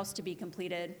the house to be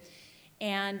completed.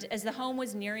 And as the home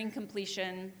was nearing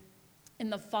completion, in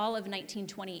the fall of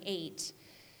 1928,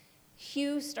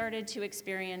 Hugh started to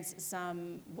experience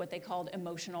some what they called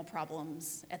emotional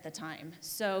problems at the time.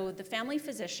 So the family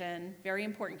physician, very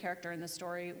important character in the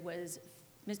story, was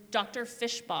Dr.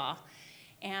 Fishbaugh,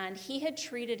 and he had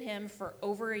treated him for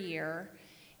over a year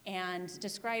and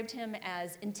described him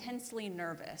as intensely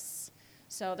nervous.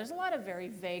 So there's a lot of very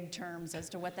vague terms as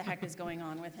to what the heck is going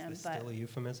on with him. Is this still a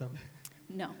euphemism?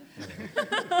 No.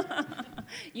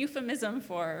 Euphemism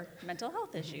for mental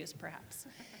health issues, perhaps.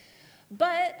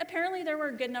 But apparently there were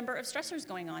a good number of stressors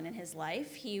going on in his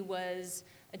life. He was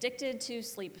addicted to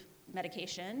sleep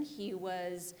medication. He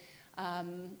was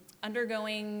about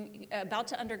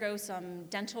to undergo some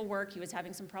dental work. He was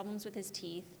having some problems with his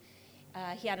teeth.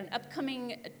 He had an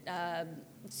upcoming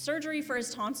surgery for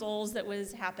his tonsils that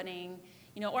was happening,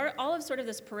 or all of sort of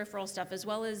this peripheral stuff, as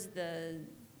well as the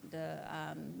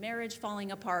marriage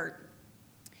falling apart.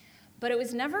 But it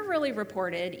was never really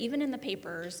reported, even in the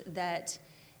papers, that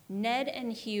Ned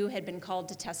and Hugh had been called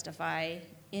to testify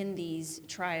in these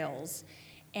trials.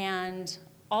 And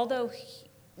although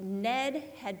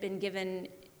Ned had been given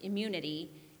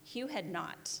immunity, Hugh had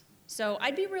not. So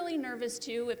I'd be really nervous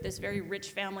too if this very rich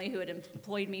family who had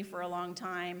employed me for a long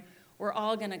time were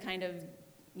all going to kind of,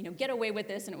 get away with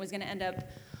this, and it was going to end up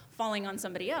falling on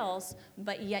somebody else,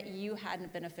 but yet you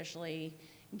hadn't been officially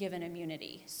given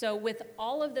immunity. So with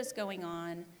all of this going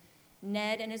on,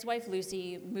 Ned and his wife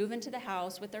Lucy move into the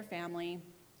house with their family,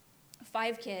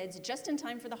 5 kids, just in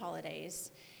time for the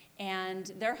holidays. And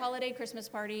their holiday Christmas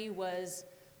party was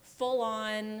full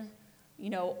on,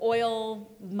 oil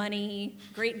money,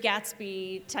 Great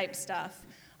Gatsby type stuff.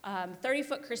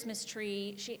 30-foot Christmas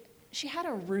tree. She had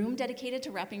a room dedicated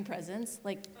to wrapping presents.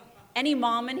 Like, any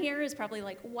mom in here is probably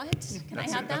like, what? Can I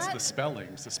have that? That's the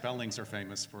Spellings. The Spellings are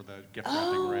famous for the gift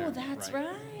wrapping room. Oh, that's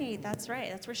right. That's right.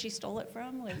 That's where she stole it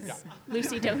from, was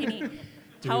Lucy Doheny.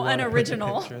 Do How we want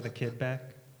unoriginal. To picture the kid back?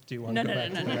 Do you want No, to go no,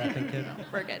 back no, to no, the no, wrapping no, kid? no.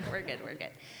 We're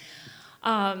good.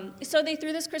 So they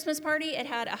threw this Christmas party. It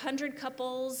had 100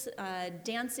 couples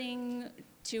dancing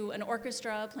to an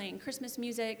orchestra, playing Christmas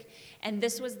music, and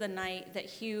this was the night that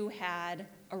Hugh had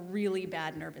a really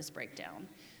bad nervous breakdown,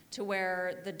 to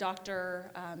where the doctor,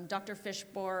 Dr.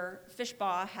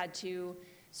 Fishbaugh, had to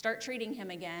start treating him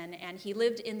again, and he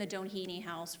lived in the Doheny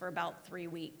house for about 3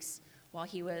 weeks while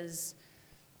he was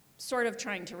sort of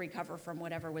trying to recover from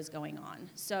whatever was going on.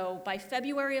 So by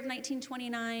February of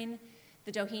 1929,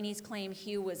 the Dohenys claim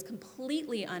Hugh was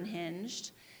completely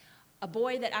unhinged. A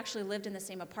boy that actually lived in the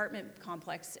same apartment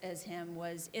complex as him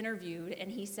was interviewed,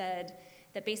 and he said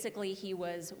that basically he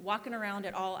was walking around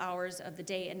at all hours of the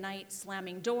day and night,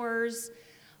 slamming doors,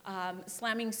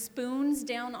 slamming spoons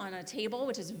down on a table,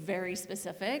 which is very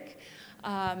specific,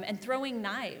 and throwing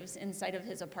knives inside of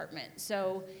his apartment.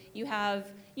 So you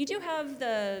do have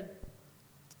the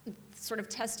sort of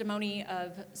testimony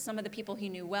of some of the people he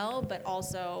knew well, but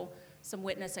also some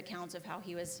witness accounts of how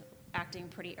he was acting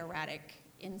pretty erratic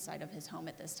inside of his home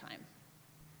at this time.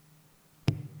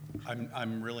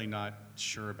 I'm really not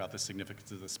sure about the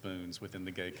significance of the spoons within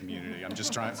the gay community. I'm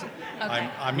just trying.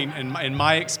 Okay. In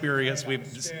my experience,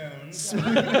 spoons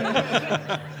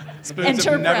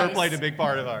have never played a big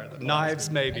part of our knives,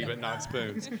 maybe, but not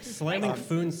spoons. Slamming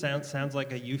spoons sounds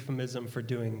like a euphemism for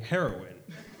doing heroin.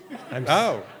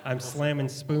 I'm slamming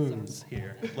spoons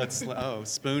here.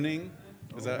 Spooning.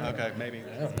 Is that okay? Maybe.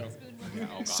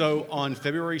 So on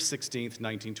February 16th,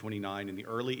 1929, in the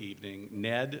early evening,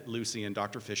 Ned, Lucy, and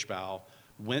Dr. Fishbaugh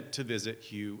went to visit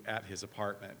Hugh at his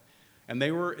apartment. And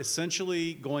they were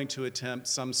essentially going to attempt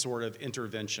some sort of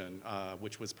intervention,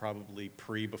 which was probably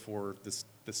before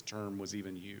this term was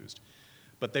even used.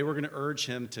 But they were going to urge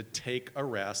him to take a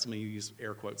rest. Let me use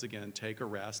air quotes again, take a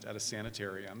rest at a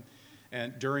sanitarium.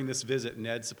 And during this visit,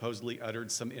 Ned supposedly uttered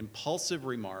some impulsive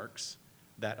remarks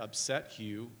that upset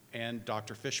Hugh, and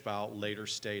Dr. Fishbaugh later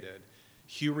stated.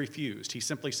 Hugh refused. He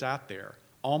simply sat there,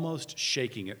 almost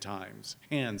shaking at times,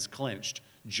 hands clenched,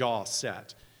 jaw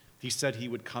set. He said he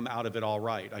would come out of it all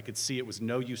right. I could see it was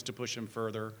no use to push him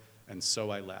further, and so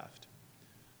I left.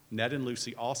 Ned and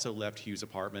Lucy also left Hugh's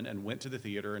apartment and went to the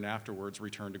theater and afterwards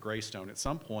returned to Greystone. At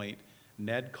some point,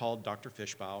 Ned called Dr.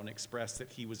 Fishbaugh and expressed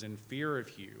that he was in fear of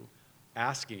Hugh,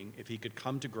 asking if he could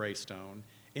come to Greystone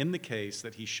in the case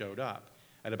that he showed up.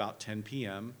 At about 10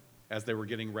 p.m., as they were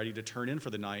getting ready to turn in for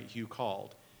the night, Hugh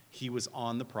called. He was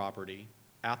on the property,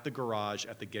 at the garage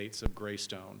at the gates of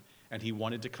Greystone, and he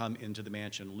wanted to come into the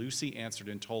mansion. Lucy answered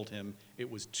and told him it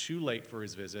was too late for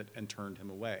his visit and turned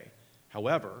him away.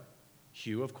 However,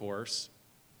 Hugh, of course,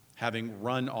 having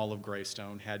run all of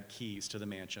Greystone, had keys to the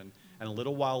mansion, and a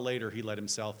little while later he let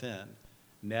himself in.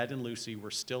 Ned and Lucy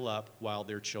were still up while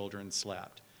their children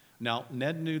slept. Now,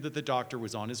 Ned knew that the doctor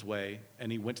was on his way,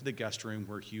 and he went to the guest room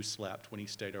where Hugh slept when he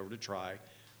stayed over to try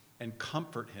and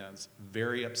comfort his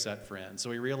very upset friend. So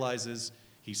he realizes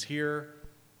he's here,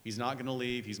 he's not going to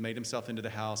leave, he's made himself into the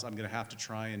house, I'm going to have to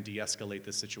try and de-escalate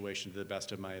this situation to the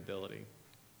best of my ability.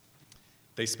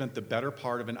 They spent the better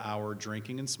part of an hour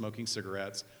drinking and smoking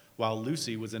cigarettes while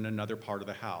Lucy was in another part of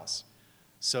the house.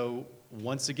 So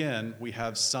once again, we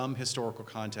have some historical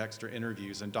context or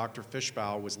interviews, and Dr.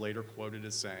 Fishbaugh was later quoted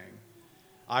as saying,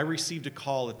 "I received a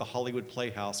call at the Hollywood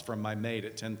Playhouse from my maid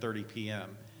at 10:30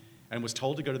 p.m. and was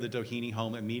told to go to the Doheny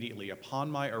home immediately. Upon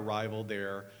my arrival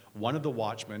there, one of the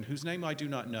watchmen, whose name I do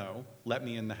not know, let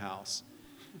me in the house.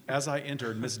 As I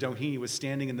entered, Miss Doheny was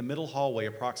standing in the middle hallway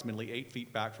approximately 8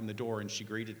 feet back from the door, and she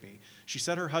greeted me. She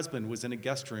said her husband was in a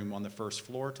guest room on the first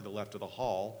floor to the left of the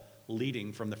hall,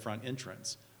 leading from the front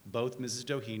entrance. Both Mrs.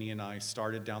 Doheny and I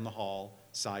started down the hall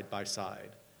side by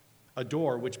side. A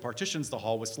door which partitions the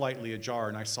hall was slightly ajar,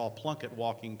 and I saw Plunkett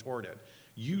walking toward it.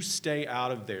 'You stay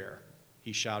out of there,'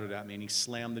 he shouted at me, and he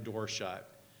slammed the door shut.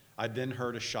 I then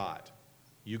heard a shot.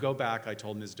 'You go back,' I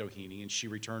told Ms. Doheny, and she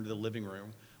returned to the living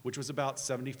room, which was about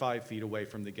 75 feet away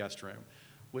from the guest room,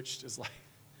 which is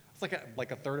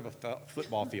like a third of a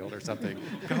football field or something.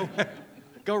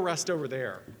 Go rest over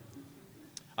there.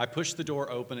 I pushed the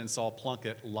door open and saw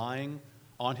Plunkett lying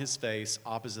on his face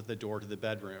opposite the door to the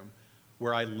bedroom,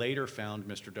 where I later found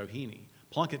Mr. Doheny.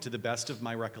 Plunkett, to the best of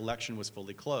my recollection, was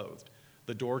fully clothed.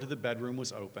 The door to the bedroom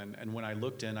was open, and when I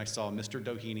looked in, I saw Mr.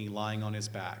 Doheny lying on his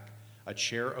back, a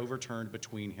chair overturned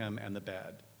between him and the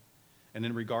bed. And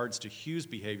in regards to Hugh's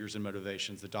behaviors and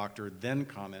motivations, the doctor then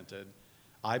commented,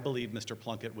 'I believe Mr.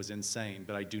 Plunkett was insane,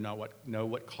 but I do not know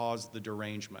what caused the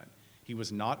derangement. He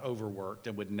was not overworked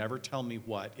and would never tell me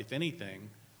what, if anything,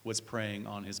 was preying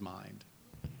on his mind.'"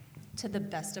 To the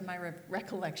best of my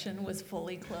recollection, was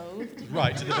fully clothed.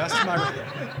 Right, to the best of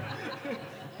my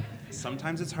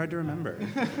Sometimes it's hard to remember.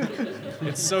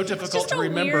 It's so difficult to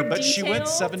remember, but she went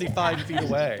 75 feet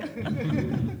away.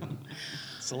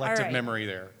 Selective right. memory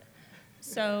there.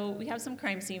 So we have some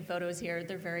crime scene photos here.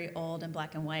 They're very old and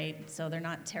black and white, so they're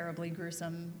not terribly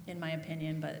gruesome in my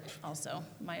opinion, but also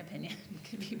my opinion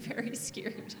could be very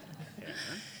skewed. Yeah.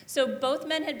 So both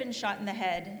men had been shot in the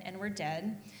head and were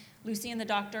dead. Lucy and the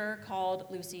doctor called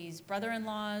Lucy's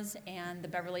brother-in-laws and the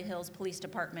Beverly Hills Police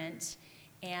Department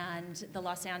and the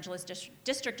Los Angeles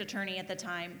District Attorney at the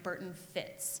time, Burton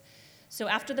Fitz. So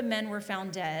after the men were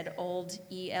found dead, old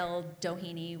E.L.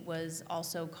 Doheny was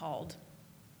also called.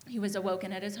 He was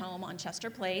awoken at his home on Chester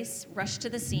Place, rushed to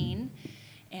the scene,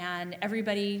 and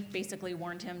everybody basically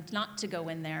warned him not to go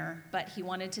in there, but he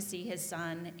wanted to see his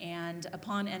son, and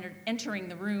upon entering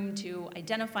the room to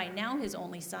identify now his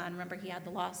only son, remember he had the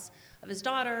loss of his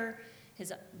daughter,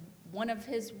 one of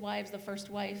his wives, the first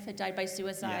wife, had died by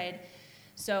suicide. Yeah.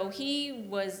 So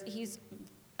he's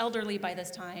elderly by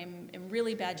this time, in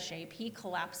really bad shape. He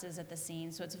collapses at the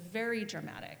scene, so it's very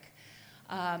dramatic.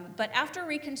 But after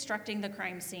reconstructing the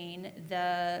crime scene,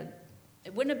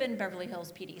 it wouldn't have been Beverly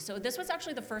Hills PD. So this was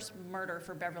actually the first murder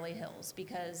for Beverly Hills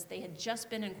because they had just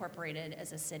been incorporated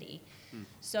as a city.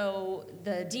 So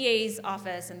the DA's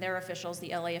office and their officials,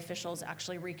 the LA officials,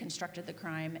 actually reconstructed the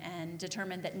crime and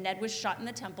determined that Ned was shot in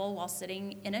the temple while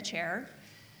sitting in a chair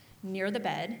near the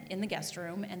bed in the guest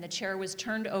room, and the chair was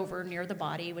turned over near the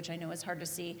body, which I know is hard to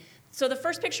see. So the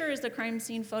first picture is the crime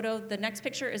scene photo. The next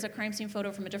picture is a crime scene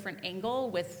photo from a different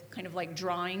angle with kind of like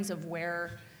drawings of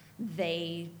where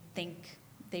they think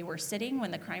they were sitting when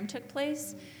the crime took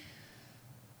place.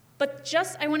 But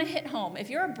I want to hit home. If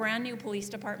you're a brand new police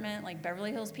department like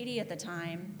Beverly Hills PD at the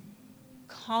time,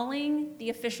 calling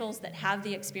the officials that have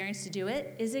the experience to do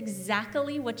it is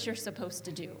exactly what you're supposed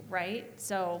to do, right?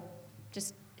 So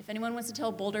just if anyone wants to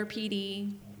tell Boulder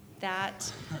PD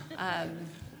that.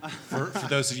 For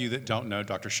those of you that don't know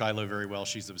Dr. Shiloh very well,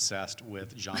 she's obsessed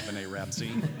with Jean-Benet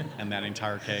Ramsey and that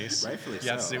entire case. Rightfully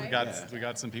yes, so. We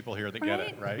got some people here that get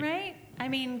it, right? Right? I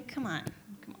mean, come on.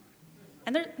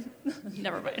 And they're,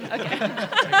 never mind, okay.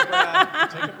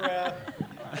 Take a breath.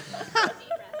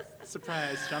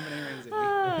 Surprise, Jean-Benet Ramsey.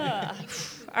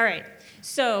 All right,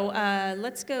 so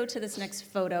let's go to this next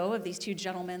photo of these two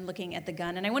gentlemen looking at the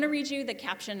gun. And I want to read you the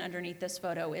caption underneath this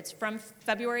photo. It's from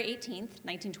February 18th,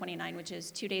 1929, which is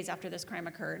 2 days after this crime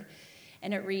occurred.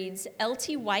 And it reads,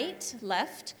 L.T. White,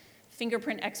 left,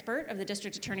 fingerprint expert of the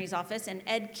district attorney's office, and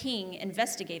Ed King,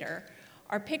 investigator,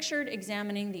 are pictured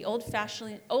examining the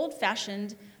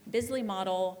old-fashioned Bisley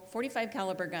model .45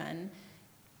 caliber gun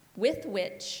with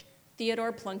which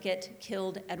Theodore Plunkett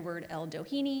killed Edward L.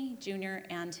 Doheny, Jr.,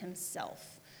 and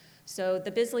himself. So the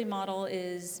Bisley model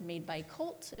is made by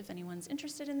Colt, if anyone's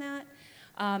interested in that.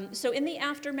 So in the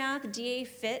aftermath, DA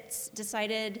Fitz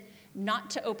decided not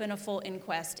to open a full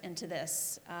inquest into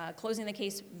this, closing the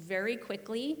case very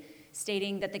quickly,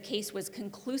 stating that the case was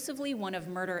conclusively one of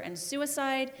murder and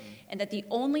suicide, and that the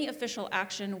only official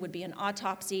action would be an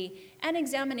autopsy and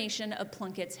examination of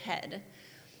Plunkett's head.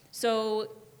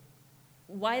 So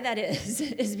why that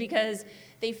is because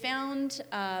They found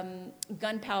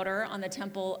gunpowder on the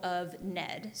temple of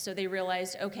Ned, so they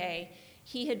realized, okay,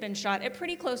 he had been shot at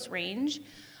pretty close range,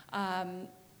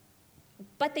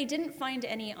 but they didn't find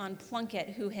any on Plunkett,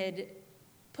 who had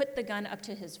put the gun up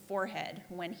to his forehead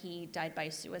when he died by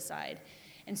suicide.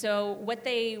 And so what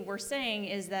they were saying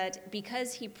is that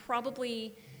because he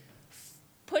probably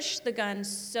pushed the gun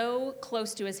so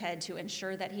close to his head to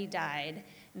ensure that he died,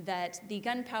 that the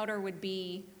gunpowder would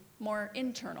be more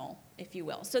internal, if you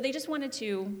will. So they just wanted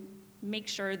to make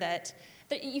sure that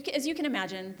as you can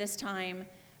imagine, this time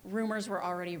rumors were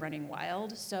already running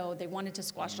wild, so they wanted to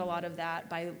squash a lot of that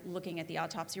by looking at the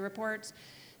autopsy reports.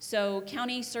 So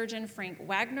County Surgeon Frank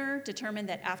Wagner determined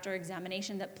that after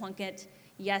examination that Plunkett,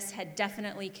 yes, had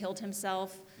definitely killed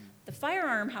himself. The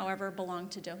firearm, however,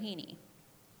 belonged to Doheny.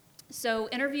 So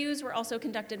interviews were also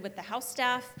conducted with the house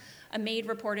staff. A maid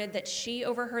reported that she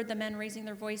overheard the men raising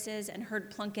their voices and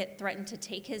heard Plunkett threaten to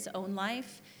take his own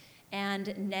life.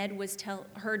 And Ned was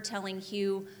heard telling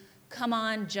Hugh, "Come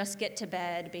on, just get to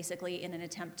bed," basically in an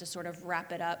attempt to sort of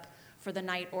wrap it up for the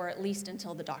night, or at least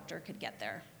until the doctor could get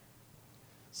there.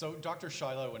 So Dr.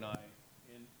 Shiloh and I,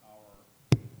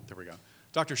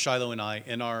 Dr. Shiloh and I,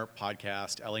 in our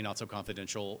podcast, LA Not So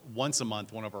Confidential, once a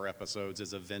month, one of our episodes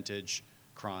is a vintage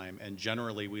crime, and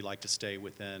generally we like to stay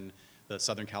within the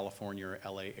Southern California or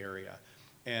LA area.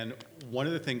 And one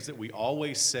of the things that we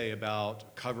always say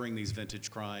about covering these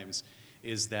vintage crimes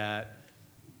is that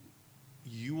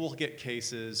you will get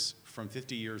cases from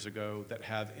 50 years ago that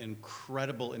have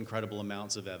incredible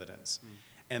amounts of evidence.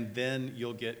 And then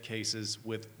you'll get cases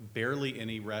with barely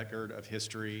any record of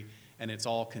history, and it's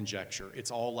all conjecture. It's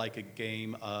all like a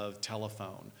game of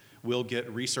telephone. We'll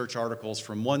get research articles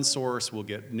from one source, we'll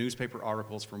get newspaper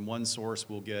articles from one source,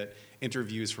 we'll get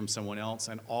interviews from someone else,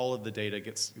 and all of the data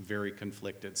gets very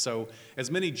conflicted. So as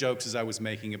many jokes as I was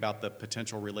making about the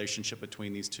potential relationship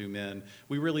between these two men,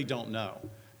 we really don't know,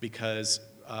 because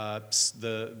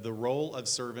the role of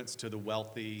servants to the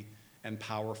wealthy and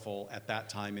powerful at that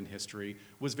time in history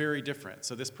was very different.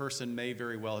 So this person may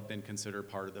very well have been considered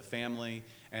part of the family,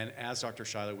 and as Dr.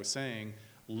 Shiloh was saying,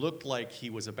 looked like he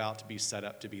was about to be set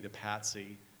up to be the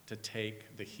patsy to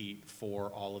take the heat for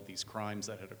all of these crimes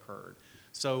that had occurred.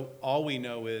 So all we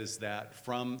know is that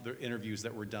from the interviews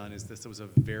that were done is this was a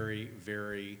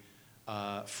very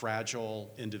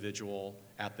fragile individual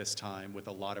at this time with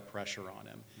a lot of pressure on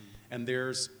him. And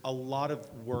there's a lot of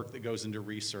work that goes into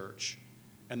research.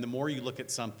 And the more you look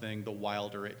at something, the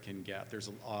wilder it can get. There's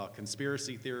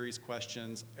conspiracy theories,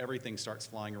 questions, everything starts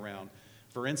flying around.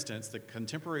 For instance, the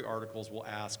contemporary articles will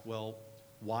ask, well,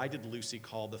 why did Lucy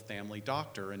call the family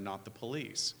doctor and not the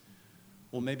police?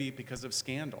 Well, maybe because of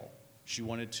scandal. She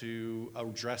wanted to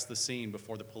address the scene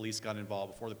before the police got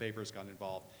involved, before the papers got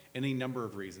involved. Any number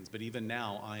of reasons, but even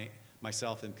now, I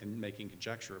myself am making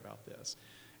conjecture about this.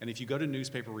 And if you go to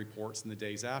newspaper reports in the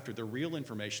days after, the real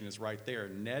information is right there.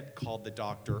 Ned called the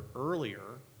doctor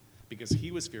earlier because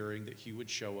he was fearing that Hugh would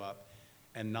show up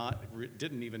and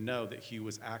didn't even know that Hugh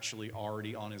was actually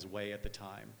already on his way at the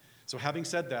time. So having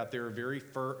said that, there are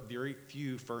very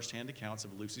few firsthand accounts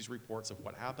of Lucy's reports of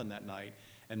what happened that night,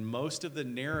 and most of the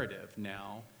narrative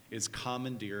now is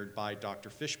commandeered by Dr.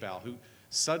 Fishbaugh, who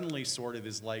suddenly sort of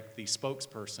is like the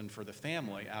spokesperson for the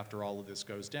family after all of this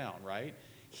goes down, right?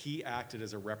 He acted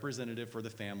as a representative for the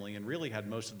family and really had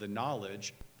most of the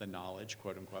knowledge,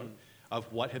 quote unquote, of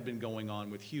what had been going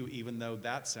on with Hugh, even though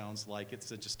that sounds like it's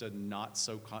just a not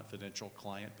so confidential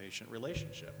client-patient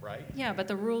relationship, right? Yeah, but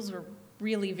the rules are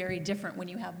really very different when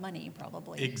you have money,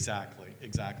 probably.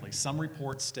 Exactly. Some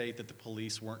reports state that the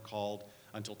police weren't called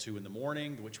until 2 in the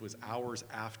morning, which was hours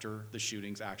after the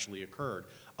shootings actually occurred.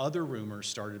 Other rumors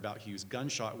started about Hugh's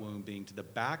gunshot wound being to the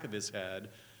back of his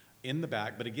head, in the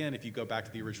back, but again, if you go back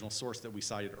to the original source that we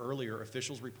cited earlier,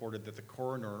 officials reported that the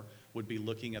coroner would be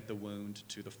looking at the wound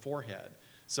to the forehead.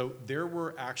 So there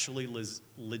were actually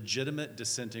legitimate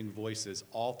dissenting voices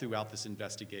all throughout this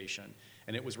investigation,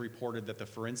 and it was reported that the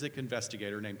forensic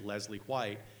investigator named Leslie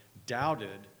White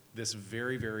doubted this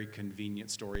very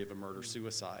convenient story of a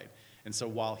murder-suicide. And so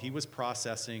while he was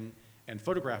processing and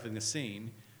photographing the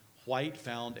scene, White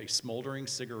found a smoldering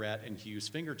cigarette in Hugh's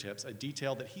fingertips, a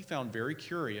detail that he found very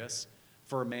curious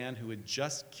for a man who had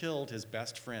just killed his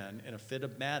best friend in a fit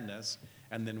of madness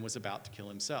and then was about to kill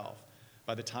himself.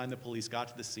 By the time the police got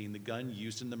to the scene, the gun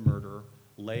used in the murder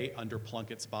lay under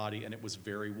Plunkett's body, and it was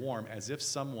very warm, as if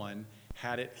someone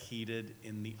had it heated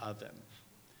in the oven.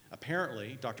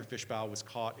 Apparently, Dr. Fishbaugh was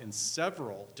caught in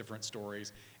several different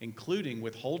stories, including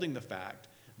withholding the fact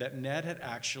that Ned had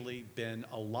actually been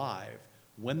alive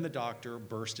when the doctor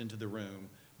burst into the room,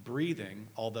 breathing,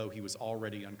 although he was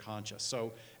already unconscious.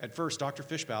 So at first, Dr.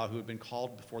 Fishbaugh, who had been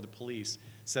called before the police,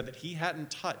 said that he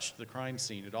hadn't touched the crime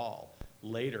scene at all.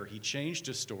 Later, he changed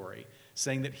his story,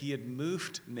 saying that he had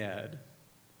moved Ned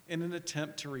in an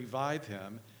attempt to revive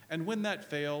him, and when that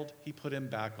failed, he put him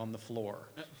back on the floor.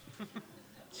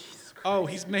 Oh,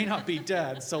 he may not be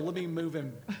dead, so let me move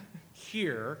him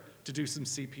here to do some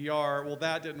CPR. Well,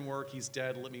 that didn't work. He's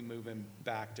dead. Let me move him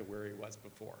back to where he was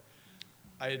before.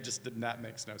 That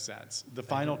makes no sense. The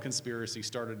final conspiracy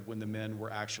started when the men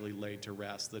were actually laid to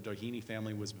rest. The Doheny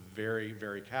family was very,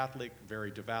 very Catholic,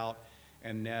 very devout,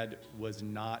 and Ned was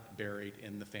not buried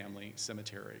in the family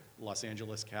cemetery, Los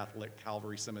Angeles Catholic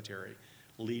Calvary Cemetery,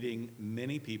 leading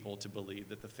many people to believe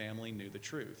that the family knew the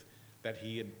truth, that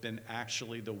he had been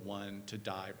actually the one to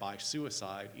die by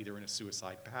suicide, either in a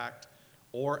suicide pact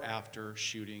or after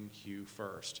shooting Hugh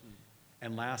first.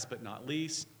 And last but not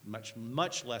least,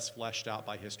 much less fleshed out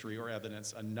by history or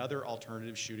evidence, another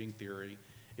alternative shooting theory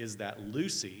is that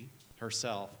Lucy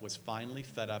herself was finally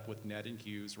fed up with Ned and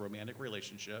Hugh's romantic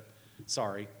relationship,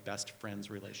 best friends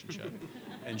relationship,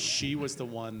 and she was the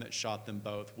one that shot them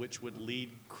both, which would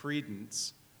lead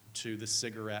credence to the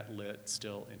cigarette lit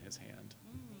still in his hand.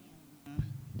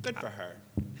 Good for her.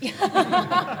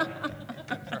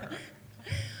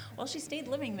 Well, she stayed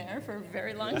living there for a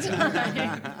very long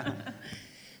time.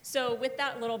 So with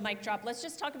that little mic drop, let's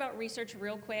just talk about research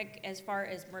real quick as far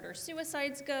as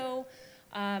murder-suicides go.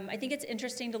 I think it's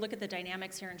interesting to look at the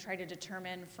dynamics here and try to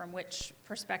determine from which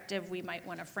perspective we might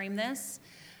want to frame this.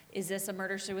 Is this a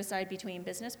murder-suicide between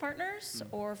business partners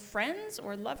or friends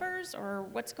or lovers, or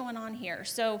what's going on here?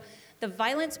 So the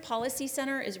Violence Policy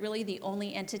Center is really the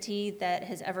only entity that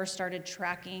has ever started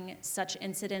tracking such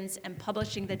incidents and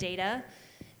publishing the data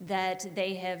that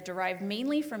they have derived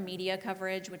mainly from media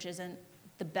coverage, which isn't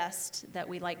the best that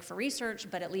we like for research,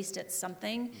 but at least it's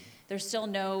something. There's still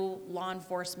no law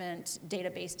enforcement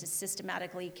database to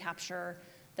systematically capture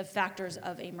the factors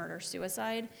of a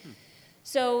murder-suicide.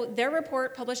 So their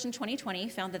report, published in 2020,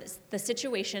 found that the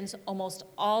situations almost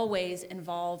always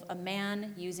involve a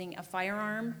man using a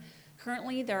firearm.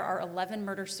 Currently, there are 11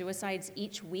 murder-suicides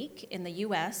each week in the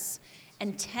US,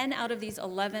 and 10 out of these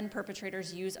 11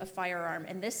 perpetrators use a firearm,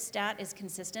 and this stat is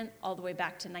consistent all the way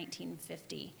back to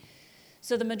 1950.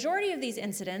 So the majority of these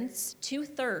incidents,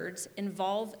 2/3,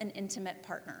 involve an intimate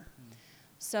partner.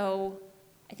 So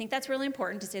I think that's really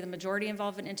important to say the majority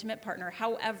involve an intimate partner.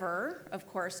 However, of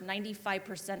course,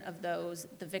 95% of those,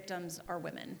 the victims are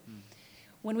women.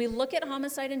 When we look at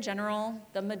homicide in general,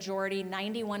 the majority,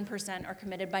 91%, are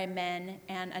committed by men,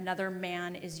 and another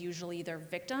man is usually their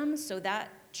victim. So that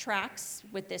tracks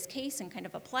with this case and kind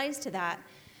of applies to that.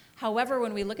 However,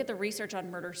 when we look at the research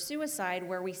on murder-suicide,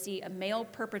 where we see a male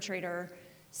perpetrator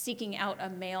seeking out a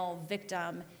male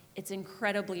victim, it's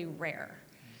incredibly rare.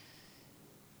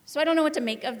 So I don't know what to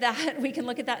make of that. We can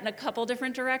look at that in a couple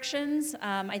different directions.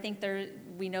 I think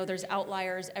we know there's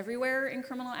outliers everywhere in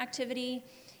criminal activity.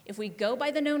 If we go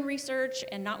by the known research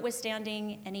and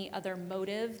notwithstanding any other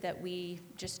motive that we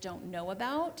just don't know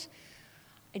about,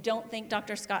 I don't think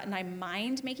Dr. Scott and I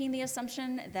mind making the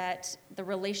assumption that the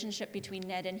relationship between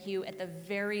Ned and Hugh at the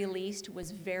very least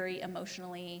was very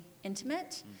emotionally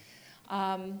intimate.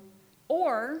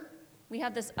 Or we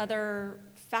have this other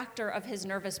factor of his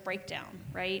nervous breakdown,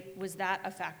 right? Was that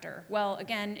a factor? Well,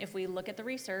 again, if we look at the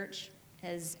research,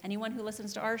 as anyone who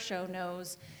listens to our show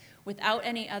knows, without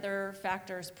any other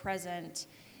factors present,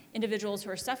 individuals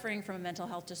who are suffering from a mental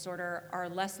health disorder are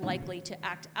less likely to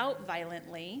act out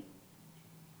violently.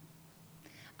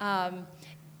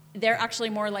 They're actually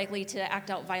more likely to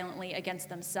act out violently against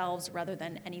themselves rather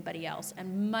than anybody else,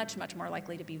 and much, much more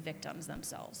likely to be victims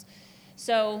themselves.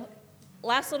 So,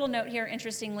 last little note here,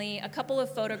 interestingly, a couple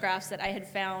of photographs that I had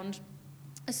found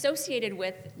associated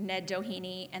with Ned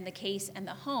Doheny and the case and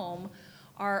the home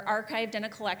are archived in a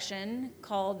collection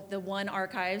called the One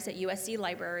Archives at USC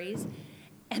Libraries.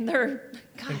 And they're,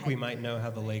 God. I think we might know how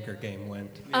the Laker game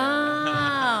went. Oh,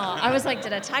 I was like,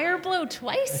 did a tire blow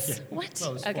twice? Yeah. What?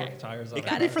 Well, Okay. Tires It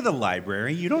could be for the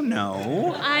library. You don't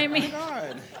know. I mean,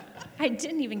 I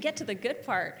didn't even get to the good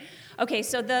part. Okay,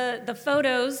 so the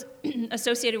photos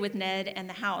associated with Ned and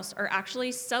the house are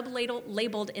actually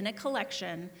sub-labeled in a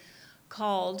collection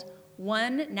called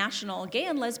One National Gay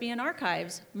and Lesbian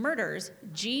Archives, Murders,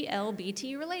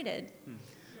 GLBT Related.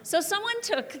 So someone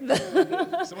took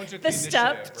the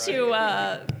step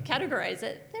to categorize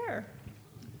it there.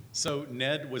 So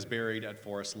Ned was buried at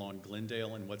Forest Lawn,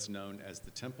 Glendale, in what's known as the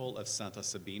Temple of Santa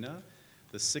Sabina.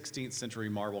 The 16th century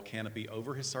marble canopy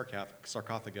over his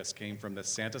sarcophagus came from the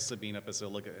Santa Sabina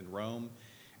Basilica in Rome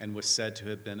and was said to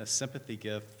have been a sympathy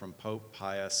gift from Pope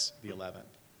Pius XI.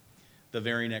 The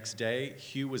very next day,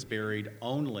 Hugh was buried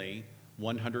only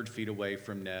 100 feet away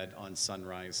from Ned on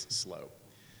Sunrise Slope.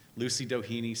 Lucy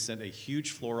Doheny sent a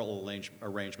huge floral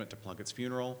arrangement to Plunkett's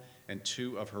funeral, and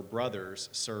 2 of her brothers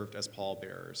served as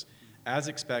pallbearers. As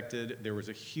expected, there was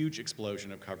a huge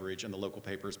explosion of coverage in the local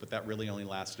papers, but that really only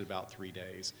lasted about 3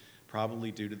 days,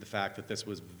 probably due to the fact that this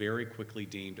was very quickly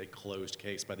deemed a closed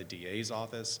case by the DA's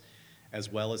office, as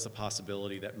well as the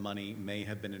possibility that money may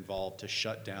have been involved to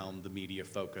shut down the media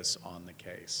focus on the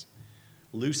case.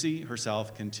 Lucy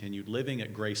herself continued living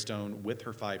at Greystone with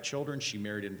her 5 children. She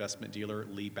married investment dealer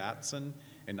Lee Batson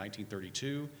in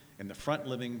 1932 in the front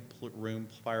living room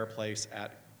fireplace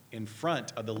in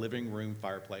front of the living room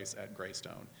fireplace at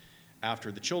Greystone.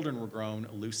 After the children were grown,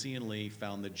 Lucy and Lee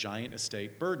found the giant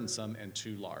estate burdensome and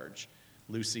too large.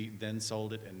 Lucy then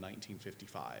sold it in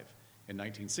 1955. In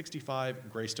 1965,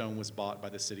 Greystone was bought by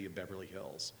the city of Beverly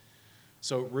Hills.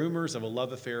 So rumors of a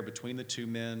love affair between the 2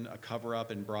 men, a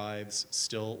cover-up and bribes,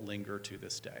 still linger to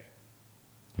this day.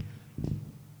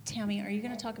 Tammy, are you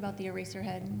going to talk about the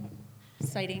Eraserhead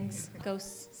sightings,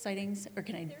 ghost sightings, or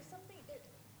can I?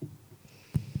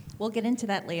 We'll get into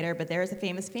that later, but there is a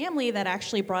famous family that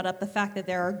actually brought up the fact that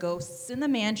there are ghosts in the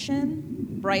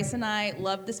mansion. Bryce and I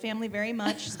love this family very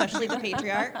much, especially the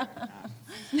patriarch.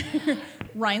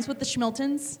 Rhymes with the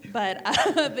Schmiltons, but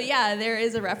yeah, there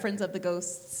is a reference of the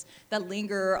ghosts that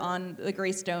linger on the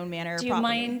Greystone Manor Do you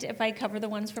property. mind if I cover the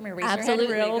ones from Eraserhead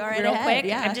Absolutely. real Go right quick? ahead,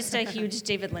 yeah. I'm just a huge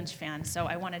David Lynch fan, so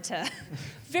I wanted to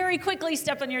very quickly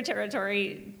step on your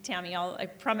territory, Tammy. I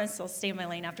promise I'll stay in my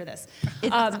lane after this.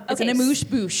 It's an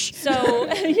amoosh-boosh. So,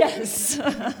 yes.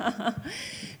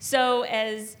 So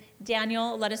as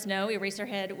Daniel let us know,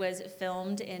 Eraserhead was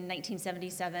filmed in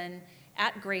 1977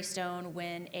 at Greystone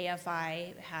when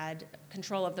AFI had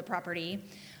control of the property.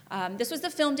 This was the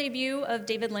film debut of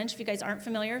David Lynch, if you guys aren't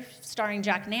familiar, starring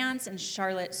Jack Nance and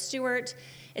Charlotte Stewart.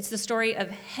 It's the story of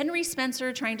Henry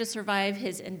Spencer trying to survive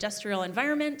his industrial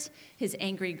environment, his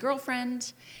angry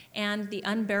girlfriend, and the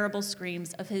unbearable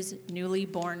screams of his newly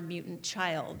born mutant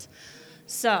child.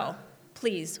 So,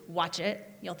 please watch it.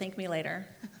 You'll thank me later,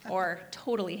 or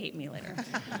totally hate me later.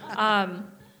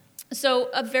 So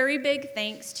a very big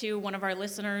thanks to one of our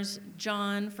listeners,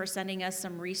 John, for sending us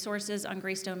some resources on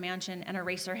Greystone Mansion and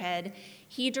Eraserhead.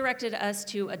 He directed us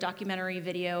to a documentary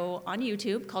video on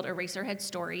YouTube called Eraserhead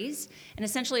Stories, and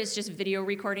essentially it's just video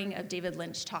recording of David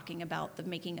Lynch talking about the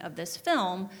making of this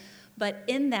film. But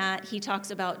in that, he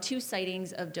talks about 2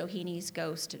 sightings of Doheny's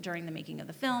ghost during the making of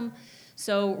the film.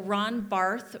 So Ron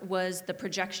Barth was the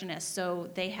projectionist, so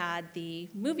they had the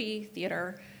movie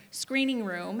theater screening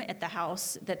room at the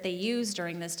house that they used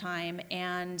during this time,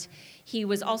 and he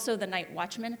was also the night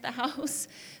watchman at the house.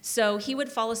 So he would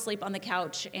fall asleep on the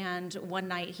couch, and one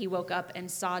night he woke up and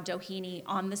saw Doheny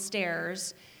on the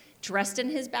stairs, dressed in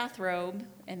his bathrobe,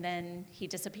 and then he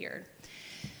disappeared.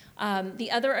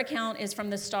 The other account is from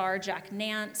the star Jack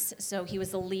Nance. So he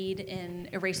was the lead in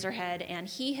Eraserhead, and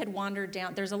he had wandered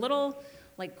down. There's a little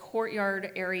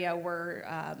courtyard area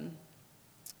where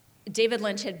David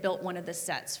Lynch had built one of the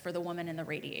sets for The Woman in the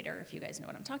Radiator, if you guys know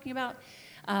what I'm talking about.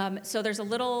 So there's a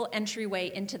little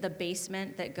entryway into the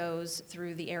basement that goes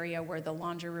through the area where the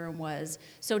laundry room was.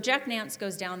 So Jack Nance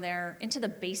goes down there into the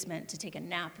basement to take a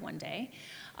nap one day.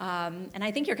 And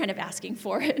I think you're kind of asking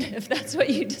for it if that's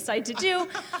what you decide to do.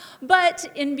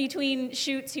 But in between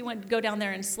shoots, he went to go down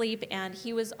there and sleep, and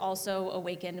he was also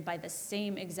awakened by the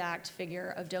same exact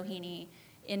figure of Doheny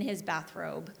in his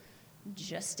bathrobe,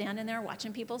 just standing there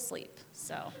watching people sleep.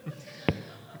 So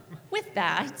with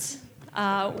that,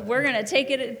 we're going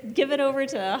to give it over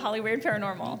to Hollywood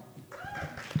Paranormal.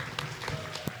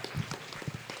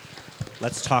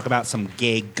 Let's talk about some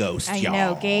gay ghosts, y'all. I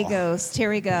know, gay ghosts. Here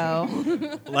we go.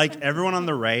 Everyone on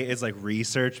the right is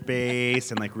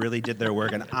research-based and really did their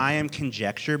work, and I am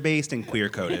conjecture-based and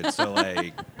queer-coded. So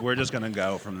we're just gonna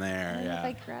go from there. Yeah. If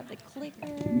I grab the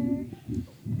clicker.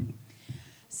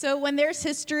 So when there's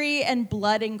history and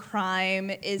blood and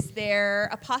crime, is there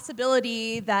a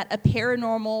possibility that a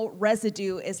paranormal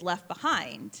residue is left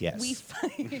behind? Yes. We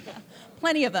find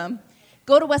plenty of them.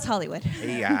 Go to West Hollywood.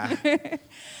 Yeah.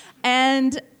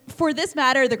 And for this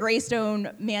matter, the Greystone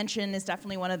Mansion is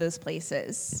definitely one of those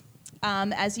places.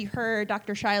 As you heard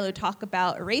Dr. Shiloh talk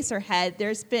about Eraserhead,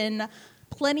 there's been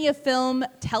plenty of film,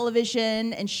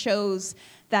 television, and shows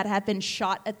that have been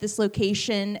shot at this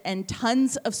location, and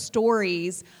tons of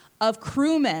stories of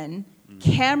crewmen,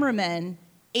 cameramen,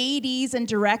 ADs, and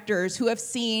directors who have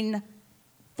seen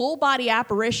full-body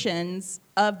apparitions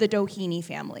of the Doheny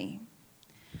family.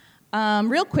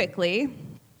 Real quickly,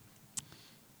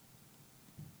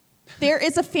 there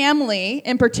is a family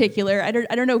in particular. I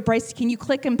don't know, Bryce, can you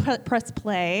click and press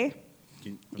play?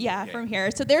 Yeah, from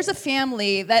here. So there's a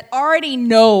family that already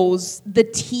knows the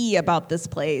tea about this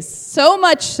place. So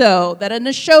much so that in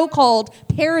a show called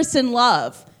Paris in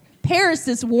Love, Paris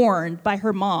is warned by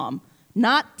her mom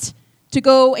not to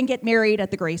go and get married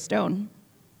at the Greystone.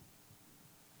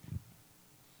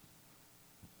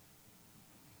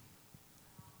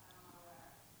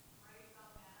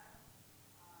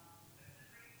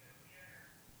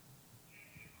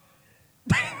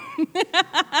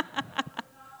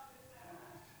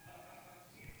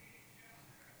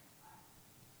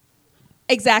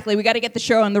 Exactly. We got to get the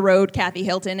show on the road, Kathy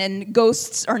Hilton. And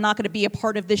ghosts are not going to be a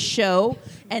part of this show,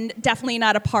 and definitely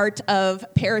not a part of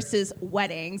Paris's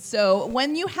wedding. So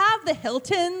when you have the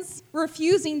Hiltons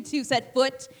refusing to set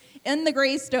foot in the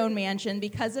Greystone mansion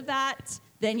because of that,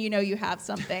 then you know you have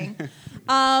something.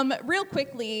 Real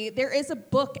quickly, there is a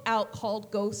book out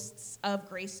called Ghosts of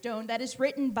Greystone that is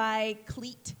written by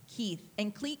Cleet Keith.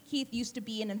 And Cleet Keith used to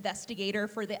be an investigator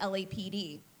for the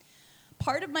LAPD.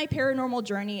 Part of my paranormal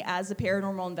journey as a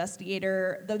paranormal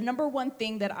investigator, the number one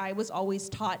thing that I was always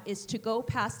taught is to go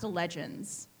past the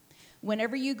legends.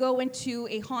 Whenever you go into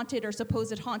a haunted or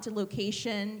supposed haunted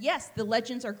location, yes, the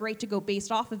legends are great to go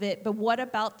based off of it, but what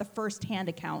about the first-hand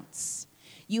accounts?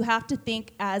 You have to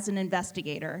think as an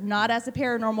investigator, not as a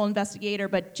paranormal investigator,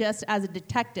 but just as a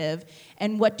detective.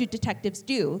 And what do detectives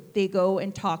do? They go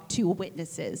and talk to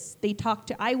witnesses. They talk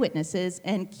to eyewitnesses,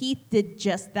 and Keith did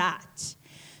just that.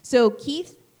 So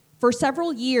Keith, for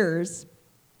several years,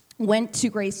 went to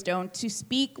Greystone to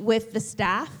speak with the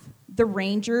staff, the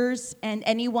rangers, and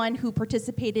anyone who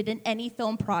participated in any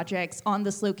film projects on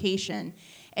this location.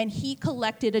 And he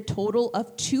collected a total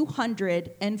of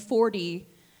 240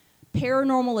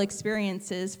 paranormal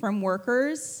experiences from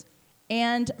workers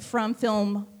and from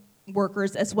film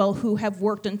workers as well who have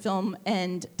worked in film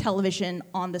and television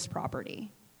on this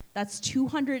property. That's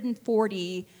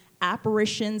 240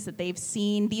 apparitions that they've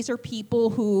seen. These are people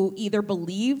who either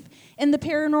believe in the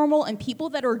paranormal and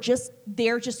people that are just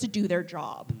there just to do their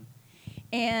job.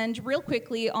 And real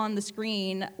quickly on the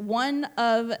screen, one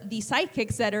of the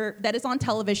sidekicks that is on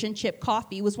television, Chip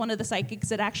Coffey, was one of the sidekicks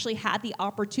that actually had the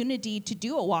opportunity to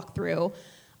do a walkthrough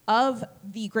of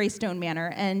the Greystone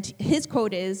Manor. And his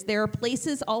quote is, "There are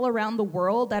places all around the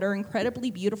world that are incredibly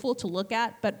beautiful to look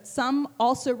at, but some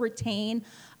also retain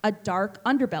a dark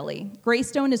underbelly.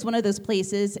 Greystone is one of those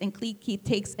places, and Keith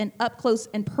takes an up-close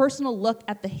and personal look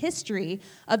at the history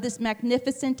of this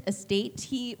magnificent estate.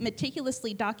 He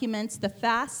meticulously documents the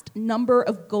vast number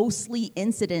of ghostly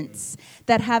incidents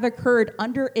that have occurred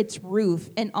under its roof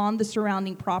and on the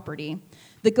surrounding property.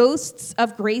 The ghosts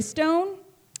of Greystone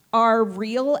are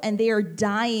real, and they are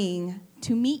dying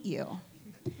to meet you."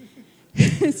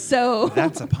 So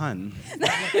that's a pun. Is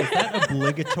that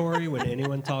obligatory when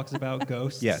anyone talks about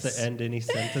ghosts? Yes. To end any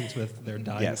sentence with "they're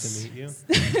dying to meet you"?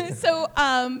 So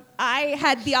I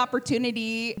had the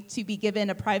opportunity to be given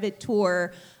a private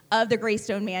tour of the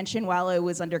Greystone Mansion while it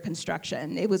was under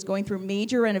construction. It was going through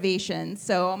major renovations.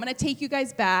 So I'm going to take you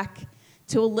guys back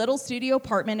to a little studio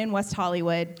apartment in West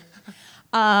Hollywood.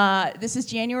 This is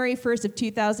January 1st of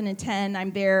 2010.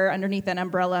 I'm there underneath an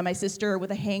umbrella. My sister with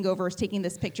a hangover is taking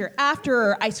this picture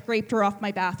after I scraped her off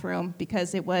my bathroom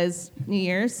because it was New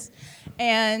Year's.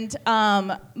 And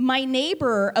my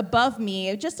neighbor above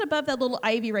me, just above that little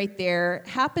ivy right there,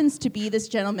 happens to be this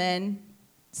gentleman,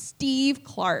 Steve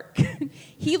Clark.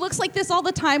 He looks like this all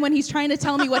the time when he's trying to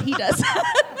tell me what he does.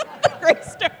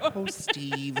 Greystone. Oh,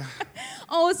 Steve.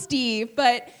 Oh, Steve.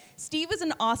 But Steve was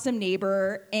an awesome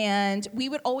neighbor, and we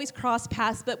would always cross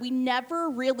paths, but we never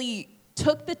really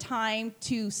took the time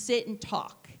to sit and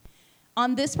talk.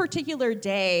 On this particular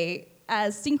day,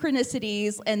 as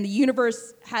synchronicities and the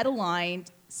universe had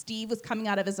aligned, Steve was coming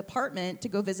out of his apartment to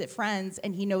go visit friends,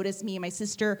 and he noticed me and my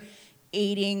sister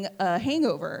aiding a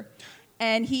hangover.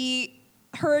 And he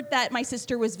heard that my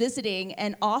sister was visiting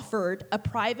and offered a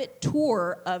private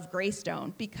tour of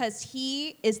Greystone because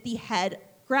he is the head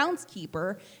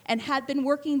groundskeeper and had been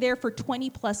working there for 20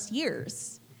 plus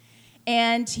years.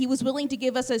 And he was willing to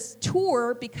give us a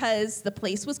tour because the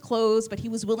place was closed, but he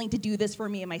was willing to do this for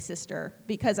me and my sister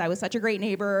because I was such a great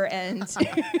neighbor. And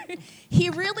he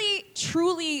really,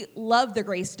 truly loved the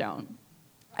Greystone.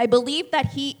 I believe that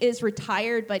he is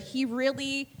retired, but he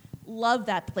really loved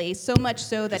that place so much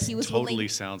so that he was totally willing.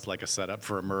 Sounds like a setup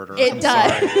for a murder. It I'm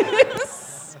does. sorry.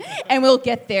 And we'll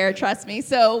get there, trust me.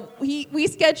 So we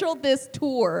scheduled this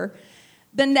tour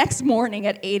the next morning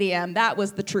at 8 a.m. That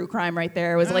was the true crime right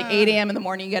there. It was like 8 a.m. in the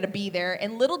morning, you got to be there.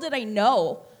 And little did I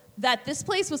know that this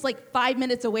place was like 5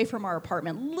 minutes away from our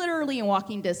apartment, literally in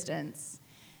walking distance.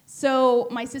 So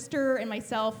my sister and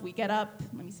myself, we get up.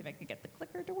 Let me see if I can get the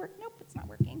clicker to work. Nope, it's not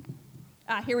working.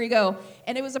 Here we go.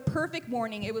 And it was a perfect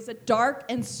morning. It was a dark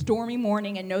and stormy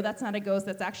morning. And no, that's not a ghost.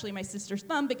 That's actually my sister's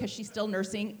thumb because she's still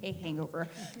nursing a hangover.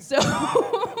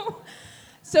 So,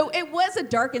 so it was a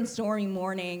dark and stormy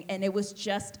morning, and it was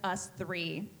just us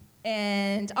three.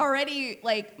 And already,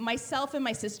 like, myself and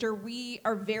my sister, we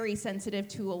are very sensitive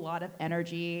to a lot of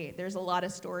energy. There's a lot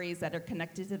of stories that are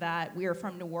connected to that. We are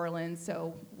from New Orleans,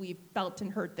 so we've felt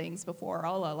and heard things before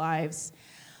all our lives.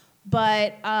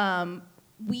 But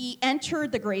we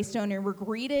entered the Greystone and were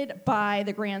greeted by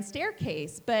the grand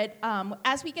staircase. But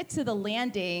as we get to the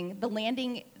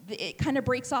landing, it kind of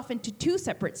breaks off into two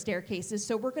separate staircases.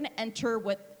 So we're going to enter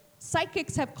what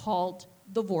psychics have called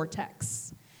the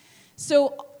vortex.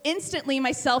 So instantly,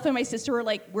 myself and my sister were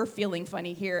like, we're feeling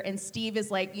funny here. And Steve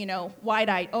is like,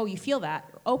 wide-eyed, oh, you feel that?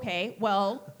 Okay,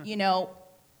 well,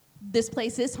 this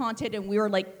place is haunted. And we were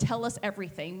like, tell us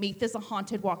everything. Make this a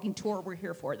haunted walking tour. We're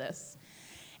here for this.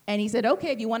 And he said,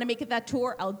 okay, if you want to make it that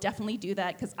tour, I'll definitely do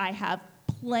that because I have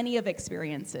plenty of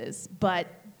experiences. But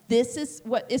this is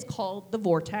what is called the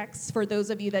vortex. For those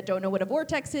of you that don't know what a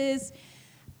vortex is,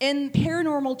 in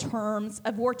paranormal terms,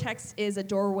 a vortex is a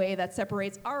doorway that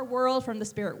separates our world from the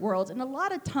spirit world. And a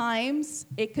lot of times,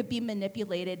 it could be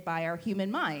manipulated by our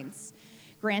human minds.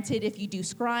 Granted, if you do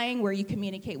scrying, where you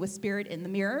communicate with spirit in the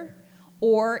mirror,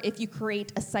 or if you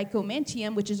create a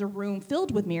psychomantium, which is a room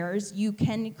filled with mirrors, you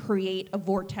can create a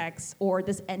vortex or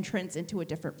this entrance into a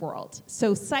different world.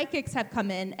 So psychics have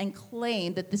come in and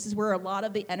claimed that this is where a lot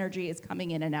of the energy is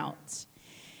coming in and out.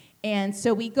 And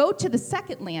so we go to the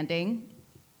second landing,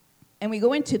 and we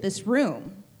go into this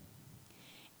room.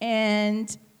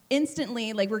 And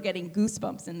instantly, like, we're getting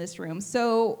goosebumps in this room.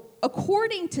 So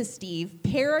according to Steve,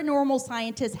 paranormal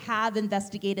scientists have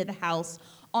investigated the house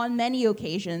on many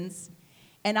occasions.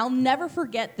 And I'll never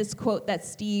forget this quote that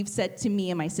Steve said to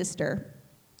me and my sister.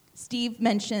 Steve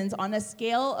mentions, on a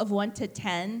scale of 1 to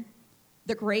 10,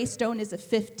 the Greystone is a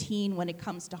 15 when it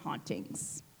comes to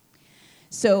hauntings.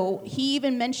 So he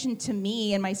even mentioned to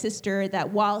me and my sister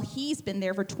that while he's been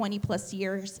there for 20 plus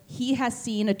years, he has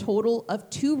seen a total of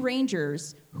 2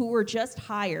 rangers who were just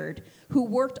hired, who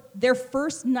worked their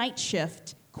first night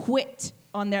shift, quit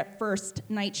on that first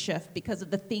night shift because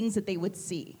of the things that they would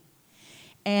see.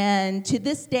 And to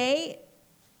this day,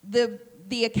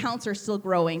 the accounts are still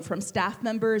growing from staff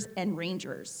members and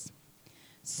rangers.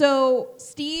 So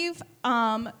Steve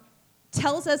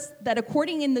tells us that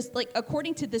according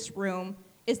to this room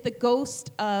is the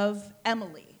ghost of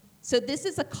Emily. So this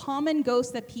is a common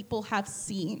ghost that people have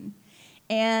seen.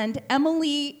 And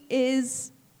Emily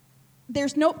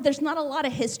there's not a lot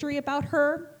of history about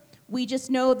her. We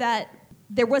just know that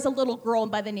there was a little girl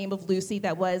by the name of Lucy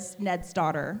that was Ned's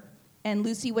daughter. And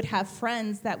Lucy would have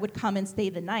friends that would come and stay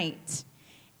the night.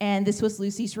 And this was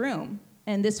Lucy's room.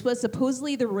 And this was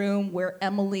supposedly the room where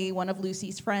Emily, one of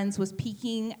Lucy's friends, was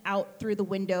peeking out through the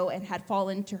window and had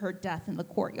fallen to her death in the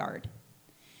courtyard.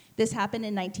 This happened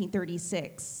in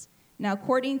 1936. Now,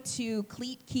 according to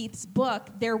Cleet Keith's book,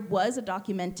 there was a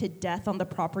documented death on the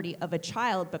property of a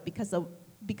child, but because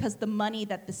the money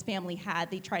that this family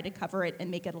had, they tried to cover it and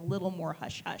make it a little more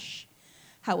hush-hush.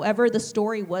 However, the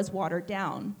story was watered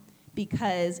down,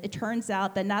 because it turns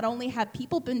out that not only have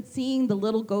people been seeing the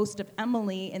little ghost of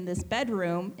Emily in this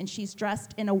bedroom, and she's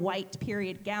dressed in a white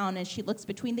period gown, and she looks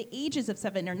between the ages of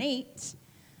 7 and 8,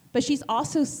 but she's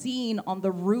also seen on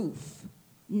the roof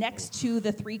next to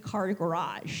the 3-car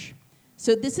garage.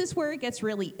 So this is where it gets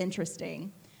really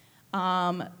interesting.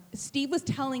 Steve was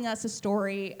telling us a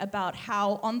story about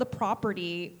how on the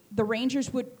property, the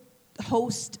rangers would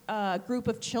host a group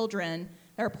of children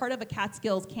that are part of a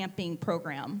Catskills camping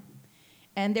program.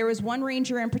 And there was one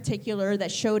ranger in particular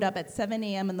that showed up at 7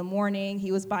 a.m. in the morning.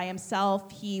 He was by himself.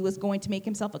 He was going to make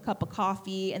himself a cup of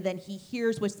coffee, and then he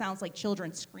hears what sounds like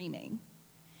children screaming.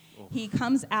 Oh. He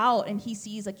comes out, and he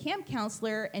sees a camp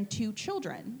counselor and 2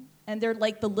 children. And they're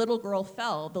like, the little girl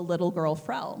fell, the little girl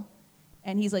fell.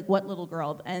 And he's like, what little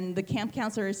girl? And the camp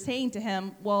counselor is saying to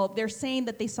him, well, they're saying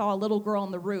that they saw a little girl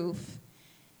on the roof.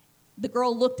 The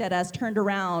girl looked at us, turned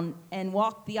around, and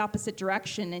walked the opposite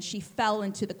direction, and she fell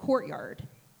into the courtyard.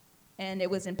 And it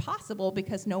was impossible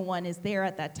because no one is there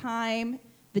at that time.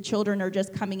 The children are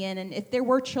just coming in, and if there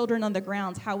were children on the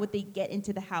grounds, how would they get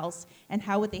into the house, and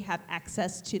how would they have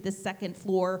access to the second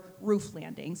floor roof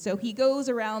landing? So he goes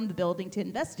around the building to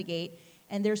investigate,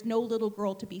 and there's no little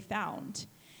girl to be found.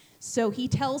 So he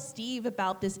tells Steve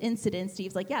about this incident.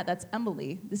 Steve's like, yeah, that's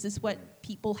Emily. This is what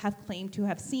people have claimed to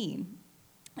have seen.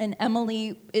 And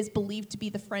Emily is believed to be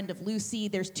the friend of Lucy.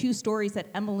 There's 2 stories that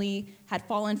Emily had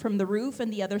fallen from the roof,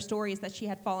 and the other story is that she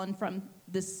had fallen from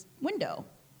this window.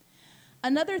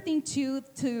 Another thing, too,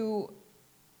 to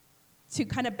to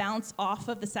kind of bounce off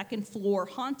of the second floor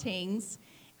hauntings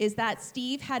is that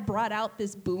Steve had brought out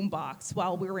this boom box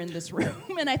while we were in this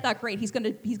room, and I thought, great, he's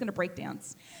gonna break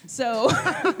dance. So,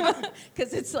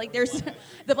 because it's like there's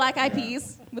the Black Eyed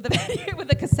Peas with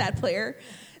the cassette player.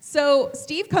 So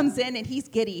Steve comes in and he's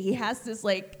giddy. He has this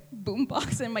like boom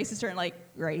box, and my sister and like,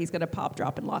 right, he's gonna pop,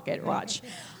 drop, and lock it. Watch.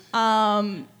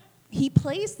 He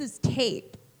plays this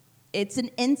tape. It's an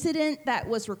incident that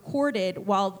was recorded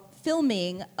while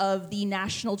filming of the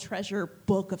National Treasure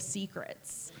Book of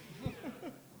Secrets.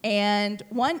 And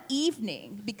one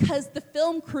evening, because the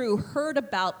film crew heard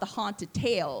about the haunted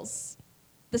tales,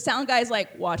 the sound guy's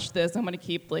like, watch this, I'm gonna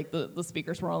keep like the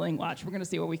speakers rolling, watch, we're gonna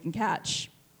see what we can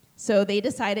catch. So they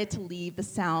decided to leave the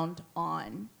sound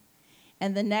on.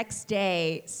 And the next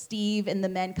day, Steve and the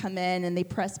men come in and they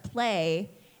press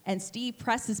play, and Steve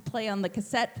presses play on the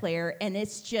cassette player, and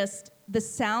it's just the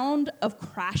sound of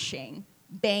crashing,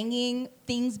 banging,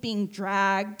 things being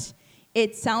dragged.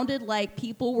 It sounded like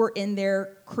people were in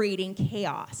there creating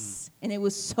chaos, and it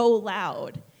was so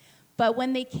loud. But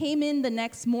when they came in the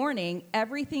next morning,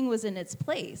 everything was in its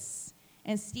place.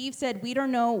 And Steve said, we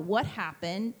don't know what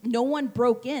happened. No one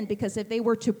broke in, because if they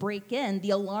were to break in, the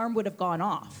alarm would have gone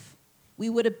off. We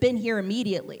would have been here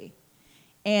immediately.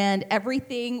 And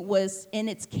everything was in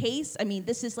its case. I mean,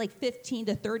 this is like $15,000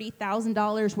 to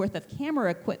 $30,000 worth of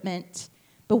camera equipment.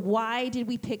 But why did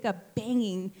we pick up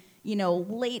banging,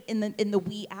 late in the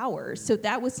wee hours? So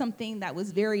that was something that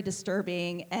was very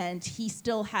disturbing, and he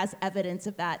still has evidence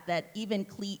of that even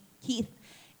Keith,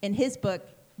 in his book,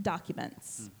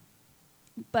 documents.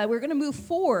 But we're going to move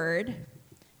forward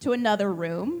to another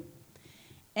room.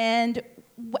 And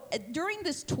during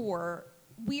this tour,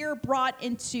 we are brought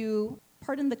into,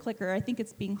 pardon the clicker, I think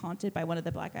it's being haunted by one of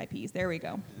the Black Eyed Peas. There we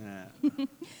go. Yeah.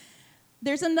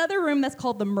 There's another room that's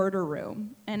called the murder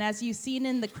room. And as you've seen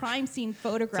in the crime scene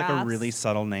photographs. It's like a really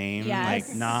subtle name. Yes.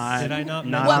 Like not, Did I not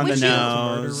not what on the would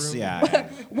nose. Yeah.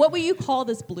 What would you call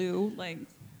this blue? Like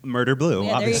Murder Blue,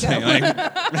 yeah, obviously. there you go.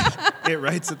 Like, it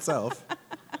writes itself.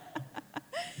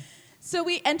 So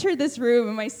we entered this room,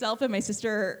 and myself and my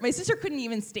sister couldn't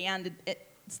even stand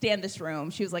this room.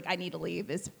 She was like, I need to leave.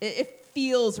 It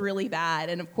feels really bad.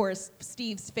 And of course,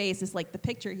 Steve's face is like the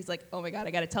picture. He's like, oh my God,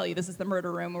 I got to tell you, this is the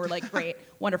murder room. And we're like, great,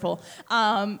 wonderful.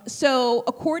 So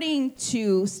according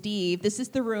to Steve, this is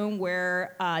the room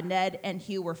where Ned and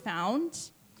Hugh were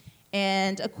found.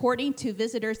 And according to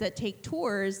visitors that take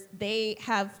tours, they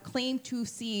have claimed to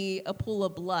see a pool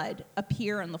of blood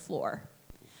appear on the floor.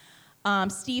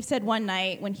 Steve said one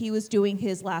night when he was doing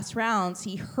his last rounds,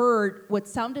 he heard what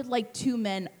sounded like two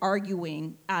men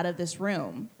arguing out of this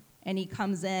room. And he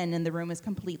comes in, and the room is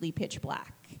completely pitch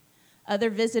black.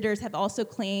 Other visitors have also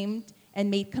claimed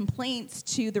and made complaints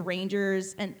to the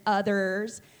rangers and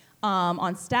others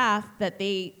on staff that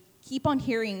they keep on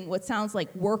hearing what sounds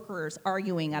like workers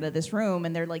arguing out of this room,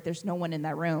 and they're like, there's no one in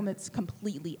that room. It's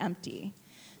completely empty.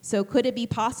 So could it be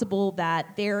possible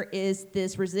that there is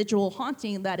this residual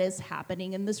haunting that is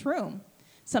happening in this room?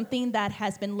 Something that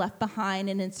has been left behind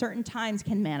and in certain times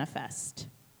can manifest.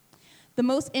 The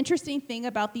most interesting thing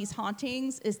about these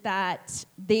hauntings is that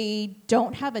they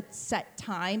don't have a set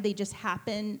time. They just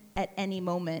happen at any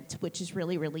moment, which is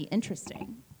really, really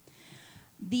interesting.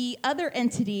 The other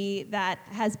entity that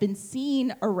has been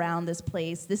seen around this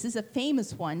place, this is a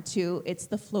famous one too, it's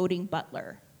the floating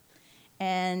butler.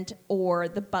 Or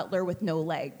the butler with no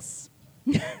legs.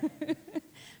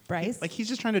 Bryce? Like, he's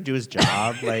just trying to do his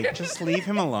job. Like, just leave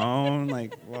him alone.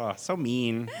 Like, wow, so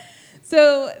mean.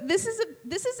 So this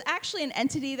is actually an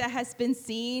entity that has been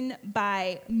seen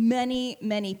by many,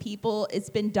 many people. It's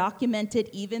been documented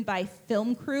even by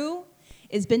film crew.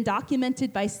 It's been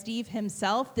documented by Steve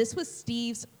himself. This was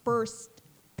Steve's first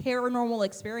paranormal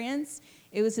experience.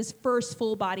 It was his first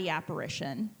full body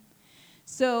apparition.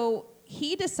 So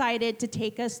he decided to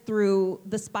take us through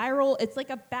the spiral. It's like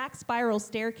a back spiral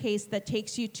staircase that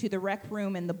takes you to the rec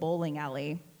room in the bowling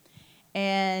alley.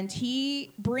 And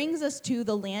he brings us to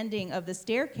the landing of the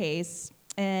staircase,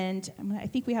 and I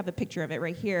think we have a picture of it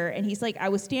right here. And he's like, I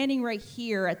was standing right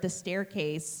here at the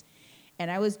staircase, and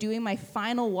I was doing my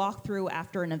final walkthrough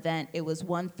after an event. It was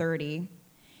 1:30,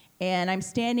 and I'm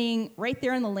standing right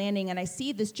there on the landing, and I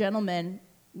see this gentleman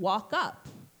walk up,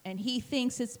 and he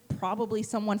thinks it's probably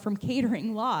someone from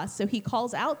catering loss. So he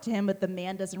calls out to him, but the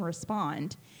man doesn't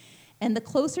respond. And the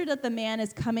closer that the man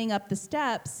is coming up the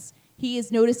steps, he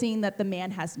is noticing that the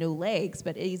man has no legs,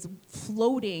 but he's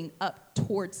floating up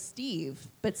towards Steve.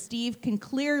 But Steve can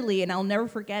clearly, and I'll never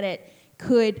forget it,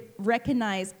 could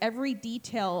recognize every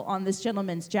detail on this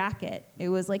gentleman's jacket. It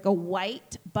was like a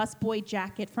white busboy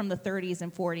jacket from the 30s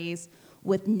and 40s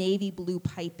with navy blue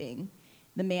piping.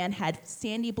 The man had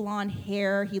sandy blonde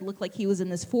hair. He looked like he was in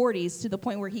his 40s, to the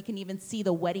point where he can even see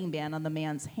the wedding band on the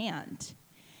man's hand.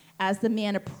 As the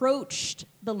man approached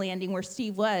the landing where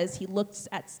Steve was, he looks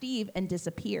at Steve and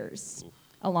disappears.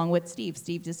 Along with Steve.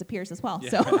 Steve disappears as well.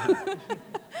 Yeah. So,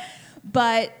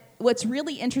 but what's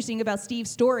really interesting about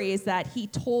Steve's story is that he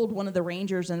told one of the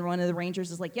rangers, and one of the rangers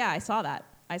is like, yeah, I saw that.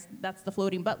 That's the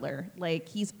floating butler. Like,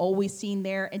 he's always seen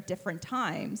there at different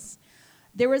times.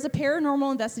 There was a paranormal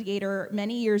investigator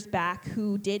many years back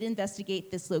who did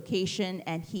investigate this location,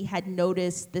 and he had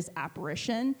noticed this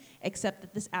apparition, except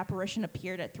that this apparition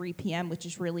appeared at 3 p.m., which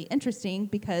is really interesting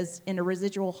because in a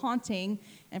residual haunting,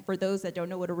 and for those that don't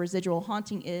know what a residual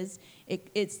haunting is,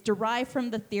 it's derived from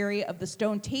the theory of the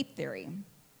stone tape theory.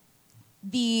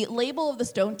 The label of the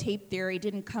stone tape theory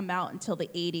didn't come out until the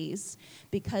 80s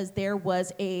because there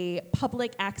was a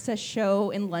public access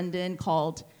show in London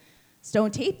called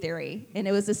Stone Tape Theory, and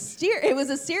it was a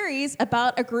series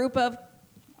about a group of,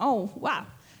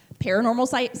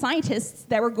 paranormal scientists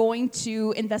that were going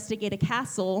to investigate a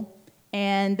castle,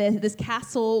 and this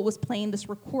castle was playing this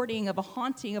recording of a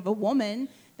haunting of a woman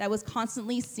that was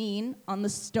constantly seen on the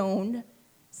stone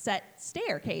set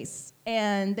staircase,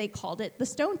 and they called it the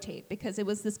stone tape because it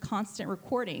was this constant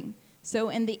recording. So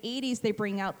in the 80s, they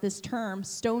bring out this term,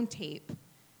 stone tape,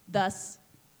 thus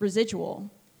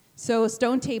residual. So a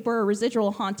stone tape or a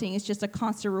residual haunting is just a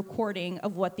constant recording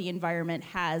of what the environment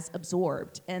has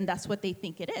absorbed, and that's what they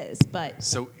think it is. But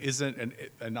so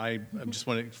I'm just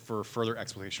wanting for further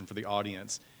explanation for the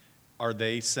audience. Are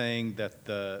they saying that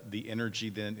the energy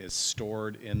then is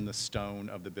stored in the stone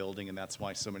of the building, and that's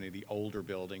why so many of the older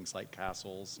buildings, like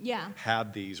castles,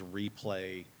 have these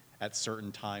replay at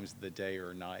certain times of the day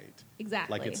or night?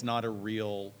 Exactly. Like it's not a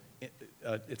real.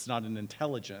 It's not an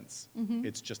intelligence. Mm-hmm.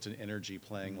 It's just an energy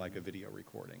playing like a video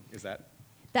recording. Is that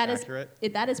accurate?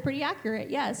 That is pretty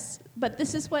accurate, yes. But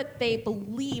this is what they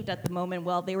believed at the moment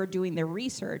while they were doing their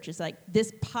research. Is like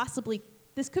this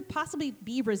could possibly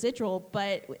be residual,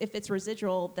 but if it's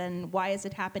residual, then why is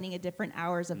it happening at different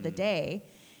hours of the day?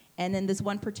 And then this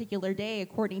one particular day,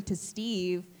 according to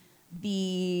Steve,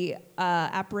 the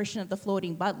apparition of the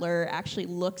floating butler actually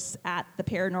looks at the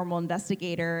paranormal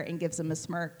investigator and gives him a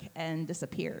smirk and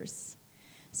disappears.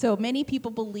 So many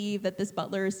people believe that this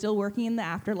butler is still working in the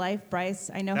afterlife.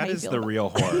 Bryce, I know how you feel. That is the real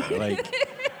horror. Like,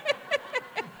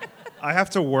 I have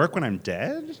to work when I'm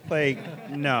dead? Like,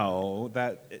 no.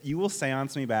 That you will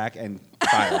seance me back and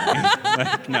fire me.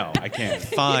 Like, no, I can't.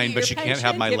 Fine, but you can't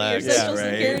have my legs. Yeah, right.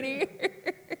 Security.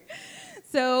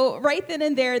 So right then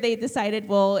and there, they decided,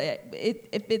 well, if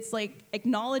it's like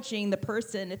acknowledging the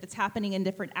person, if it's happening in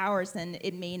different hours, then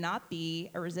it may not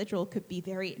be a residual, could be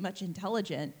very much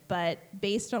intelligent. But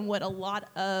based on what a lot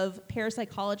of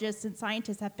parapsychologists and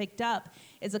scientists have picked up,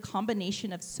 is a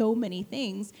combination of so many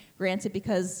things. Granted,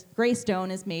 because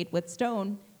Greystone is made with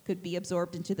stone, could be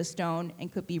absorbed into the stone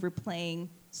and could be replaying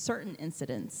certain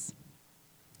incidents.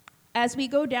 As we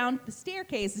go down the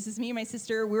staircase, this is me and my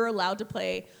sister, we were allowed to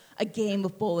play a game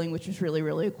of bowling, which was really,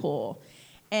 really cool.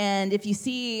 And if you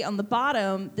see on the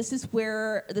bottom, this is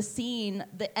where the scene,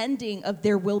 the ending of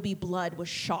There Will Be Blood was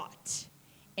shot.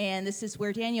 And this is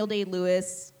where Daniel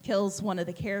Day-Lewis kills one of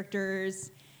the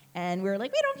characters. And we were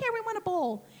like, we don't care, we want to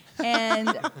bowl.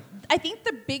 And I think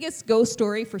the biggest ghost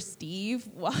story for Steve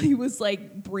while he was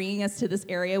like bringing us to this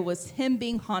area was him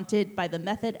being haunted by the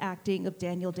method acting of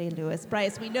Daniel Day-Lewis.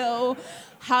 Bryce, we know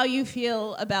how you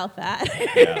feel about that.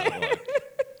 Yeah, look,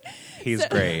 he's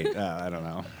great. I don't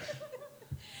know.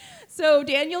 So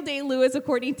Daniel Day-Lewis,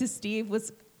 according to Steve,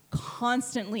 was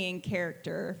constantly in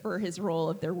character for his role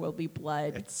of There Will Be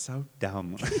Blood. It's so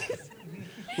dumb.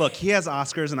 Look, he has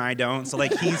Oscars and I don't, so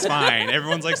like he's fine.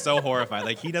 Everyone's like so horrified.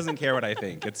 Like he doesn't care what I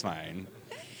think. It's fine.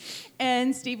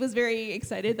 And Steve was very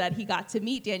excited that he got to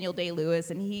meet Daniel Day-Lewis,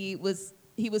 and he was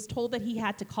told that he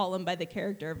had to call him by the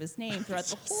character of his name throughout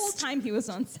the whole time he was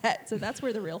on set. So that's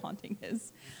where the real haunting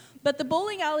is. But the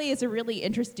bowling alley is a really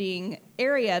interesting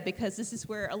area because this is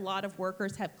where a lot of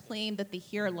workers have claimed that they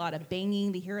hear a lot of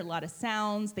banging, they hear a lot of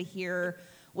sounds, they hear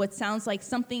what sounds like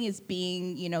something is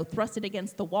being, thrusted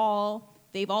against the wall.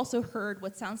 They've also heard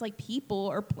what sounds like people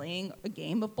are playing a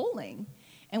game of bowling.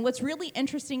 And what's really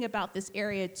interesting about this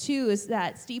area, too, is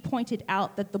that Steve pointed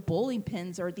out that the bowling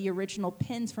pins are the original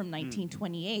pins from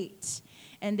 1928.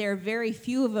 And there are very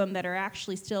few of them that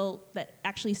actually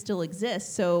still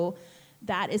exist. So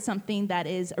that is something that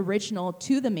is original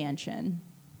to the mansion.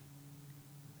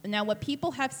 Now, what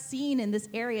people have seen in this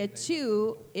area,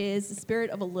 too, is the spirit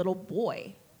of a little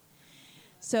boy.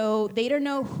 So they don't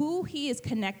know who he is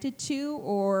connected to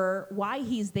or why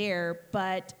he's there,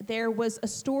 but there was a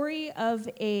story of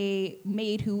a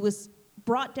maid who was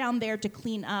brought down there to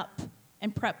clean up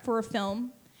and prep for a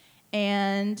film.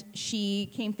 And she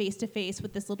came face to face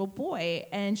with this little boy,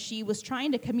 and she was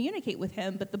trying to communicate with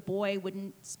him, but the boy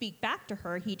wouldn't speak back to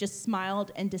her. He just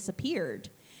smiled and disappeared.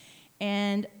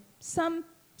 And some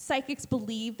psychics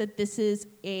believe that this is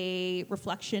a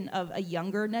reflection of a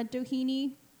younger Ned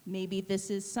Doheny. Maybe this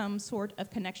is some sort of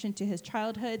connection to his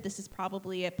childhood. This is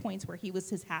probably at points where he was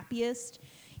his happiest,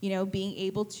 being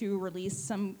able to release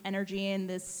some energy in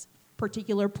this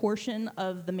particular portion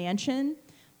of the mansion.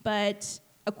 But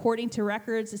according to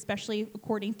records, especially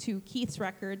according to Keith's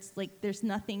records, there's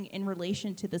nothing in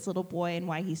relation to this little boy and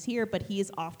why he's here, but he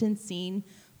is often seen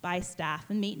by staff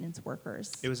and maintenance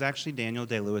workers. It was actually Daniel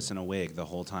Day-Lewis in a wig the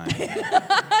whole time.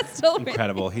 So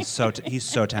incredible. He's so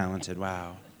talented.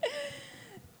 Wow.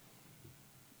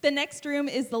 The next room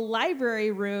is the library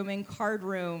room and card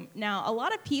room. Now, a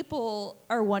lot of people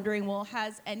are wondering, well,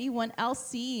 has anyone else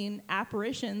seen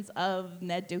apparitions of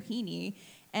Ned Doheny?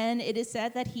 And it is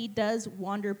said that he does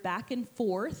wander back and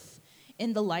forth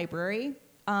in the library.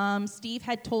 Steve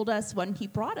had told us when he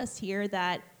brought us here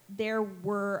that there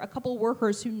were a couple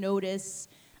workers who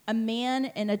noticed a man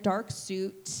in a dark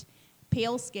suit,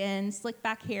 pale skin, slick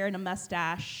back hair, and a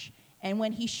mustache. And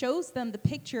when he shows them the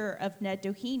picture of Ned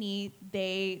Doheny,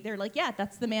 they're like, yeah,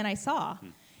 that's the man I saw.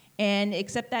 And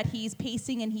except that he's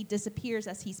pacing and he disappears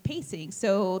as he's pacing.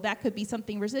 So that could be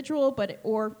something residual,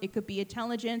 or it could be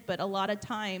intelligent. But a lot of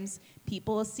times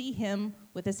people see him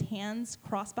with his hands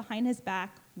crossed behind his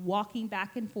back, walking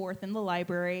back and forth in the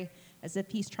library as if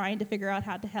he's trying to figure out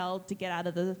how the hell to get out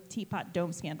of the Teapot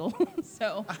Dome scandal.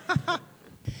 So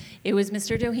it was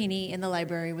Mr. Doheny in the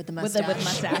library with the mustache. With the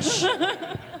mustache.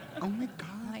 Oh my God.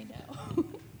 I know.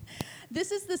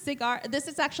 This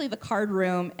is actually the card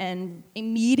room, and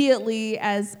immediately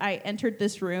as I entered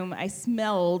this room, I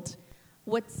smelled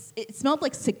it smelled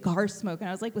like cigar smoke, and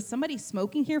I was like, was somebody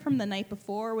smoking here from the night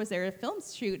before? Was there a film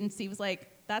shoot? And Steve was like,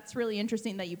 that's really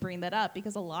interesting that you bring that up,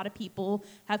 because a lot of people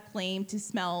have claimed to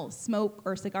smell smoke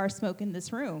or cigar smoke in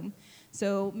this room.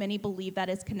 So many believe that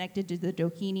it's connected to the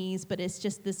Dohenys, but it's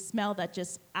just this smell that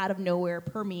just out of nowhere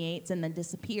permeates and then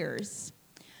disappears.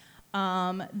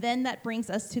 Then that brings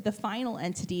us to the final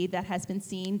entity that has been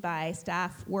seen by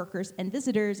staff, workers, and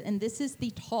visitors, and this is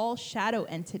the tall shadow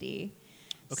entity.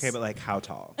 Okay, but how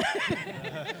tall?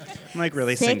 I'm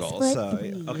really single, so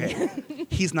okay.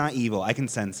 He's not evil. I can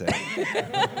sense it.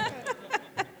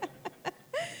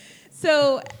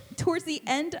 So towards the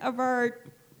end of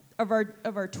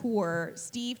our tour,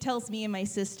 Steve tells me and my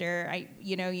sister,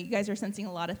 you guys are sensing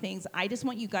a lot of things. I just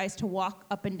want you guys to walk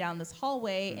up and down this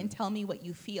hallway and tell me what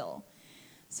you feel.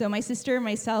 So my sister and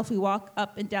myself, we walk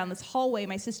up and down this hallway.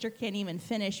 My sister can't even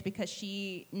finish because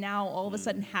she now all of a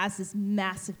sudden has this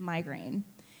massive migraine.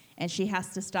 And she has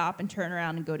to stop and turn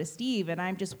around and go to Steve. And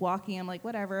I'm just walking. I'm like,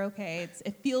 whatever, okay.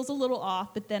 It feels a little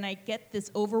off, but then I get this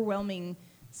overwhelming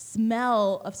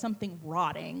smell of something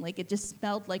rotting. It just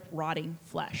smelled like rotting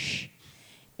flesh.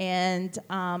 And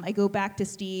I go back to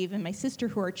Steve and my sister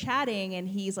who are chatting, and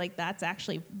he's like, that's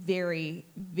actually very,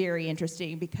 very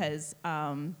interesting because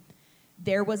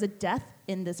there was a death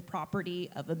in this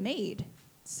property of a maid.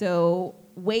 So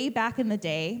way back in the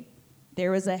day,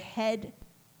 there was a head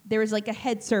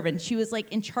servant. She was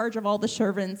in charge of all the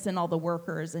servants and all the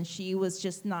workers, and she was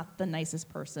just not the nicest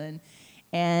person.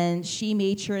 And she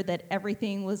made sure that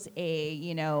everything was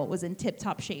was in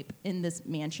tip-top shape in this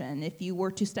mansion. If you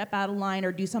were to step out of line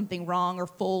or do something wrong or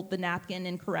fold the napkin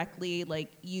incorrectly,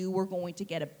 you were going to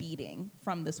get a beating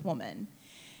from this woman.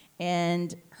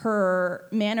 And her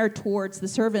manner towards the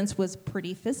servants was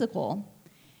pretty physical.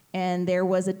 And there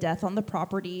was a death on the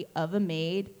property of a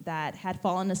maid that had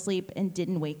fallen asleep and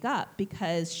didn't wake up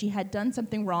because she had done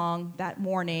something wrong that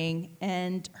morning,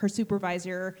 and her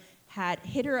supervisor had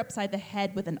hit her upside the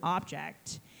head with an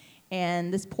object.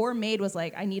 And this poor maid was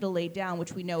like, I need to lay down,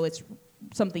 which we know is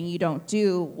something you don't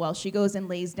do. Well, she goes and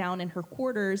lays down in her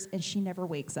quarters, and she never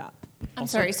wakes up. I'm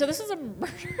sorry, so this is a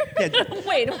murder? Yeah,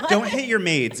 Wait, what? Don't hit your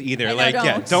maids either.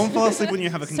 Don't fall asleep when you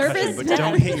have a concussion, but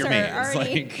don't hit your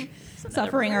maids.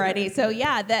 Suffering already. So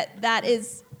yeah, that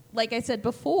is, like I said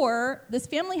before, this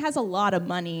family has a lot of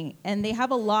money, and they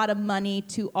have a lot of money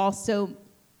to also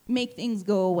make things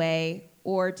go away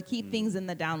or to keep things in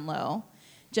the down low.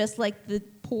 Just like the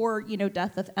poor,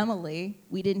 death of Emily,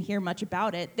 we didn't hear much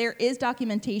about it. There is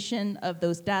documentation of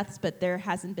those deaths, but there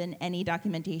hasn't been any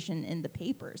documentation in the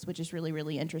papers, which is really,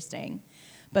 really interesting.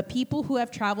 But people who have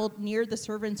traveled near the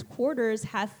servants' quarters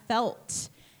have felt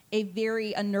a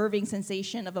very unnerving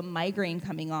sensation of a migraine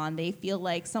coming on. They feel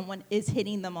like someone is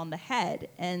hitting them on the head,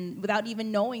 and without even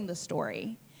knowing the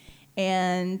story.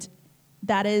 And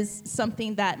that is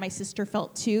something that my sister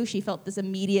felt too. She felt this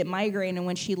immediate migraine, and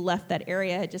when she left that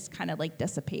area, it just kind of like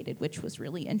dissipated, which was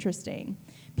really interesting.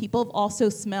 People have also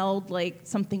smelled like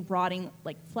something rotting,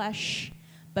 like flesh,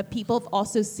 but people have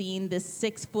also seen this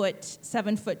 6 foot,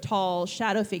 7 foot tall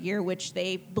shadow figure, which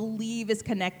they believe is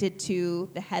connected to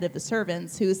the head of the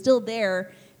servants, who is still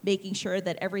there, making sure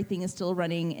that everything is still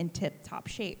running in tip-top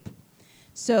shape.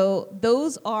 So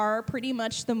those are pretty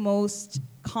much the most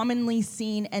commonly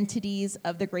seen entities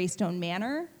of the Greystone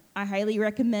Manor. I highly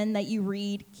recommend that you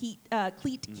read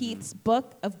Cleet Keith's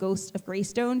book of Ghosts of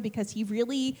Greystone, because he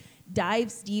really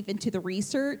dives deep into the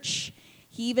research.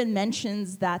 He even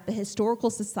mentions that the Historical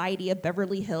Society of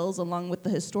Beverly Hills, along with the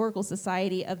Historical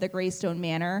Society of the Greystone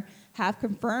Manor, have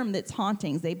confirmed its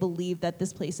hauntings. They believe that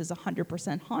this place is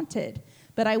 100% haunted.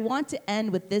 But I want to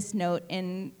end with this note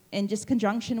in just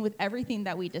conjunction with everything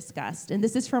that we discussed. And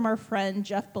this is from our friend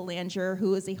Jeff Belanger,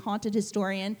 who is a haunted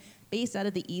historian based out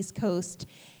of the East Coast.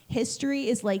 History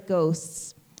is like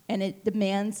ghosts, and it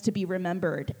demands to be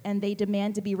remembered. And they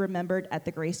demand to be remembered at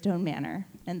the Greystone Manor.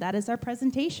 And that is our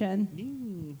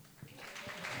presentation.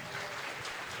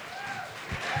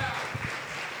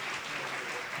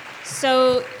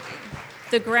 So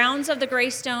the grounds of the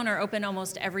Greystone are open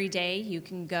almost every day. You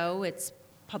can go. It's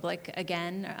public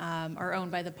again, are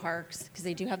owned by the parks because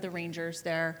they do have the rangers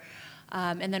there.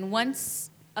 And then once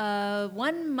a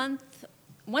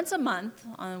month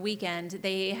on a weekend,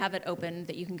 they have it open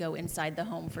that you can go inside the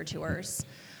home for tours.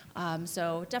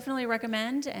 So definitely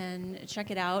recommend and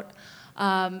check it out.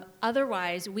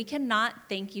 Otherwise, we cannot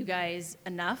thank you guys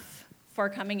enough for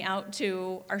coming out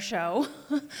to our show.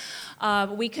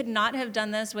 We could not have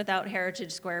done this without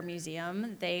Heritage Square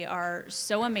Museum. They are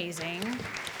so amazing.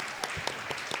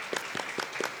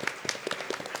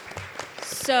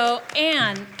 So,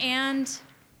 Anne, and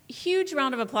huge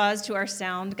round of applause to our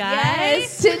sound guy.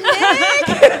 Yes, to Nick.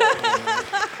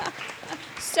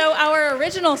 So our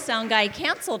original sound guy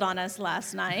canceled on us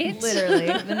last night. Literally,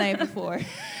 the night before.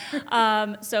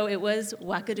 So it was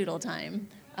wackadoodle time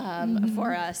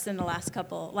for us in the last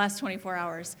 24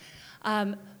 hours.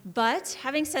 But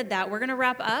having said that, we're going to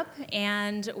wrap up,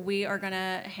 and we are going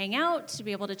to hang out to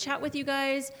be able to chat with you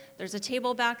guys. There's a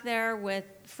table back there with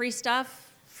free stuff.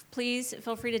 Please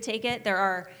feel free to take it. There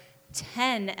are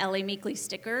 10 LA Meekly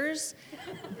stickers.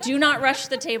 Do not rush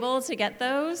the table to get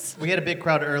those. We had a big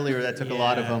crowd earlier that took a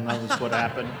lot of them. That was what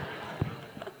happened.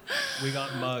 We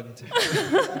got mugged.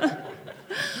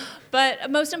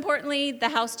 But most importantly, the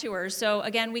house tours. So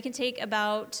again, we can take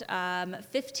about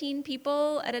 15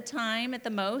 people at a time at the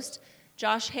most.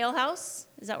 Josh Hale House,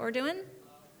 is that what we're doing?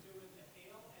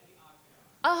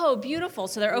 Oh, beautiful.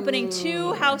 So they're opening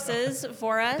 2 houses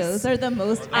for us. Those are the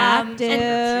most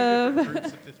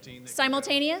active.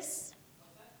 Simultaneous?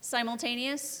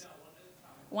 Simultaneous?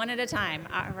 One at a time.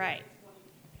 All right.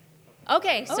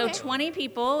 Okay, so 20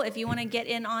 people. If you want to get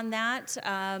in on that,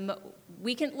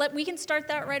 we can start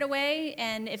that right away.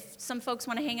 And if some folks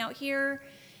want to hang out here,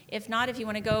 if not, if you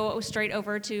want to go straight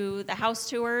over to the house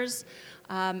tours,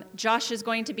 Josh is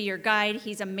going to be your guide.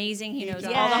 He's amazing. He knows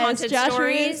all the haunted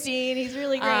stories. He's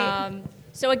really great.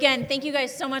 So again, thank you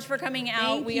guys so much for coming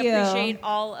out. We appreciate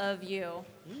all of you.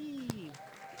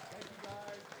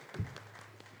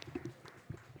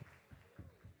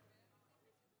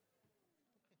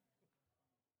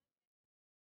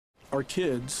 Our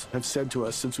kids have said to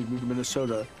us since we moved to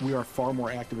Minnesota, we are far more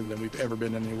active than we've ever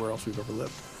been anywhere else we've ever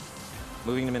lived.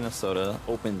 Moving to Minnesota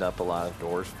opened up a lot of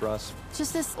doors for us.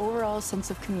 Just this overall sense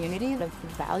of community, of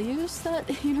values that,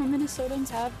 Minnesotans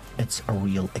have. It's a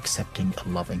real accepting,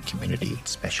 loving community,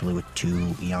 especially with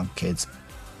 2 young kids.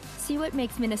 See what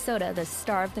makes Minnesota the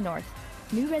star of the North.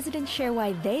 New residents share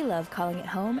why they love calling it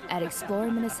home at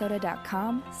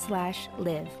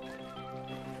exploreminnesota.com/live.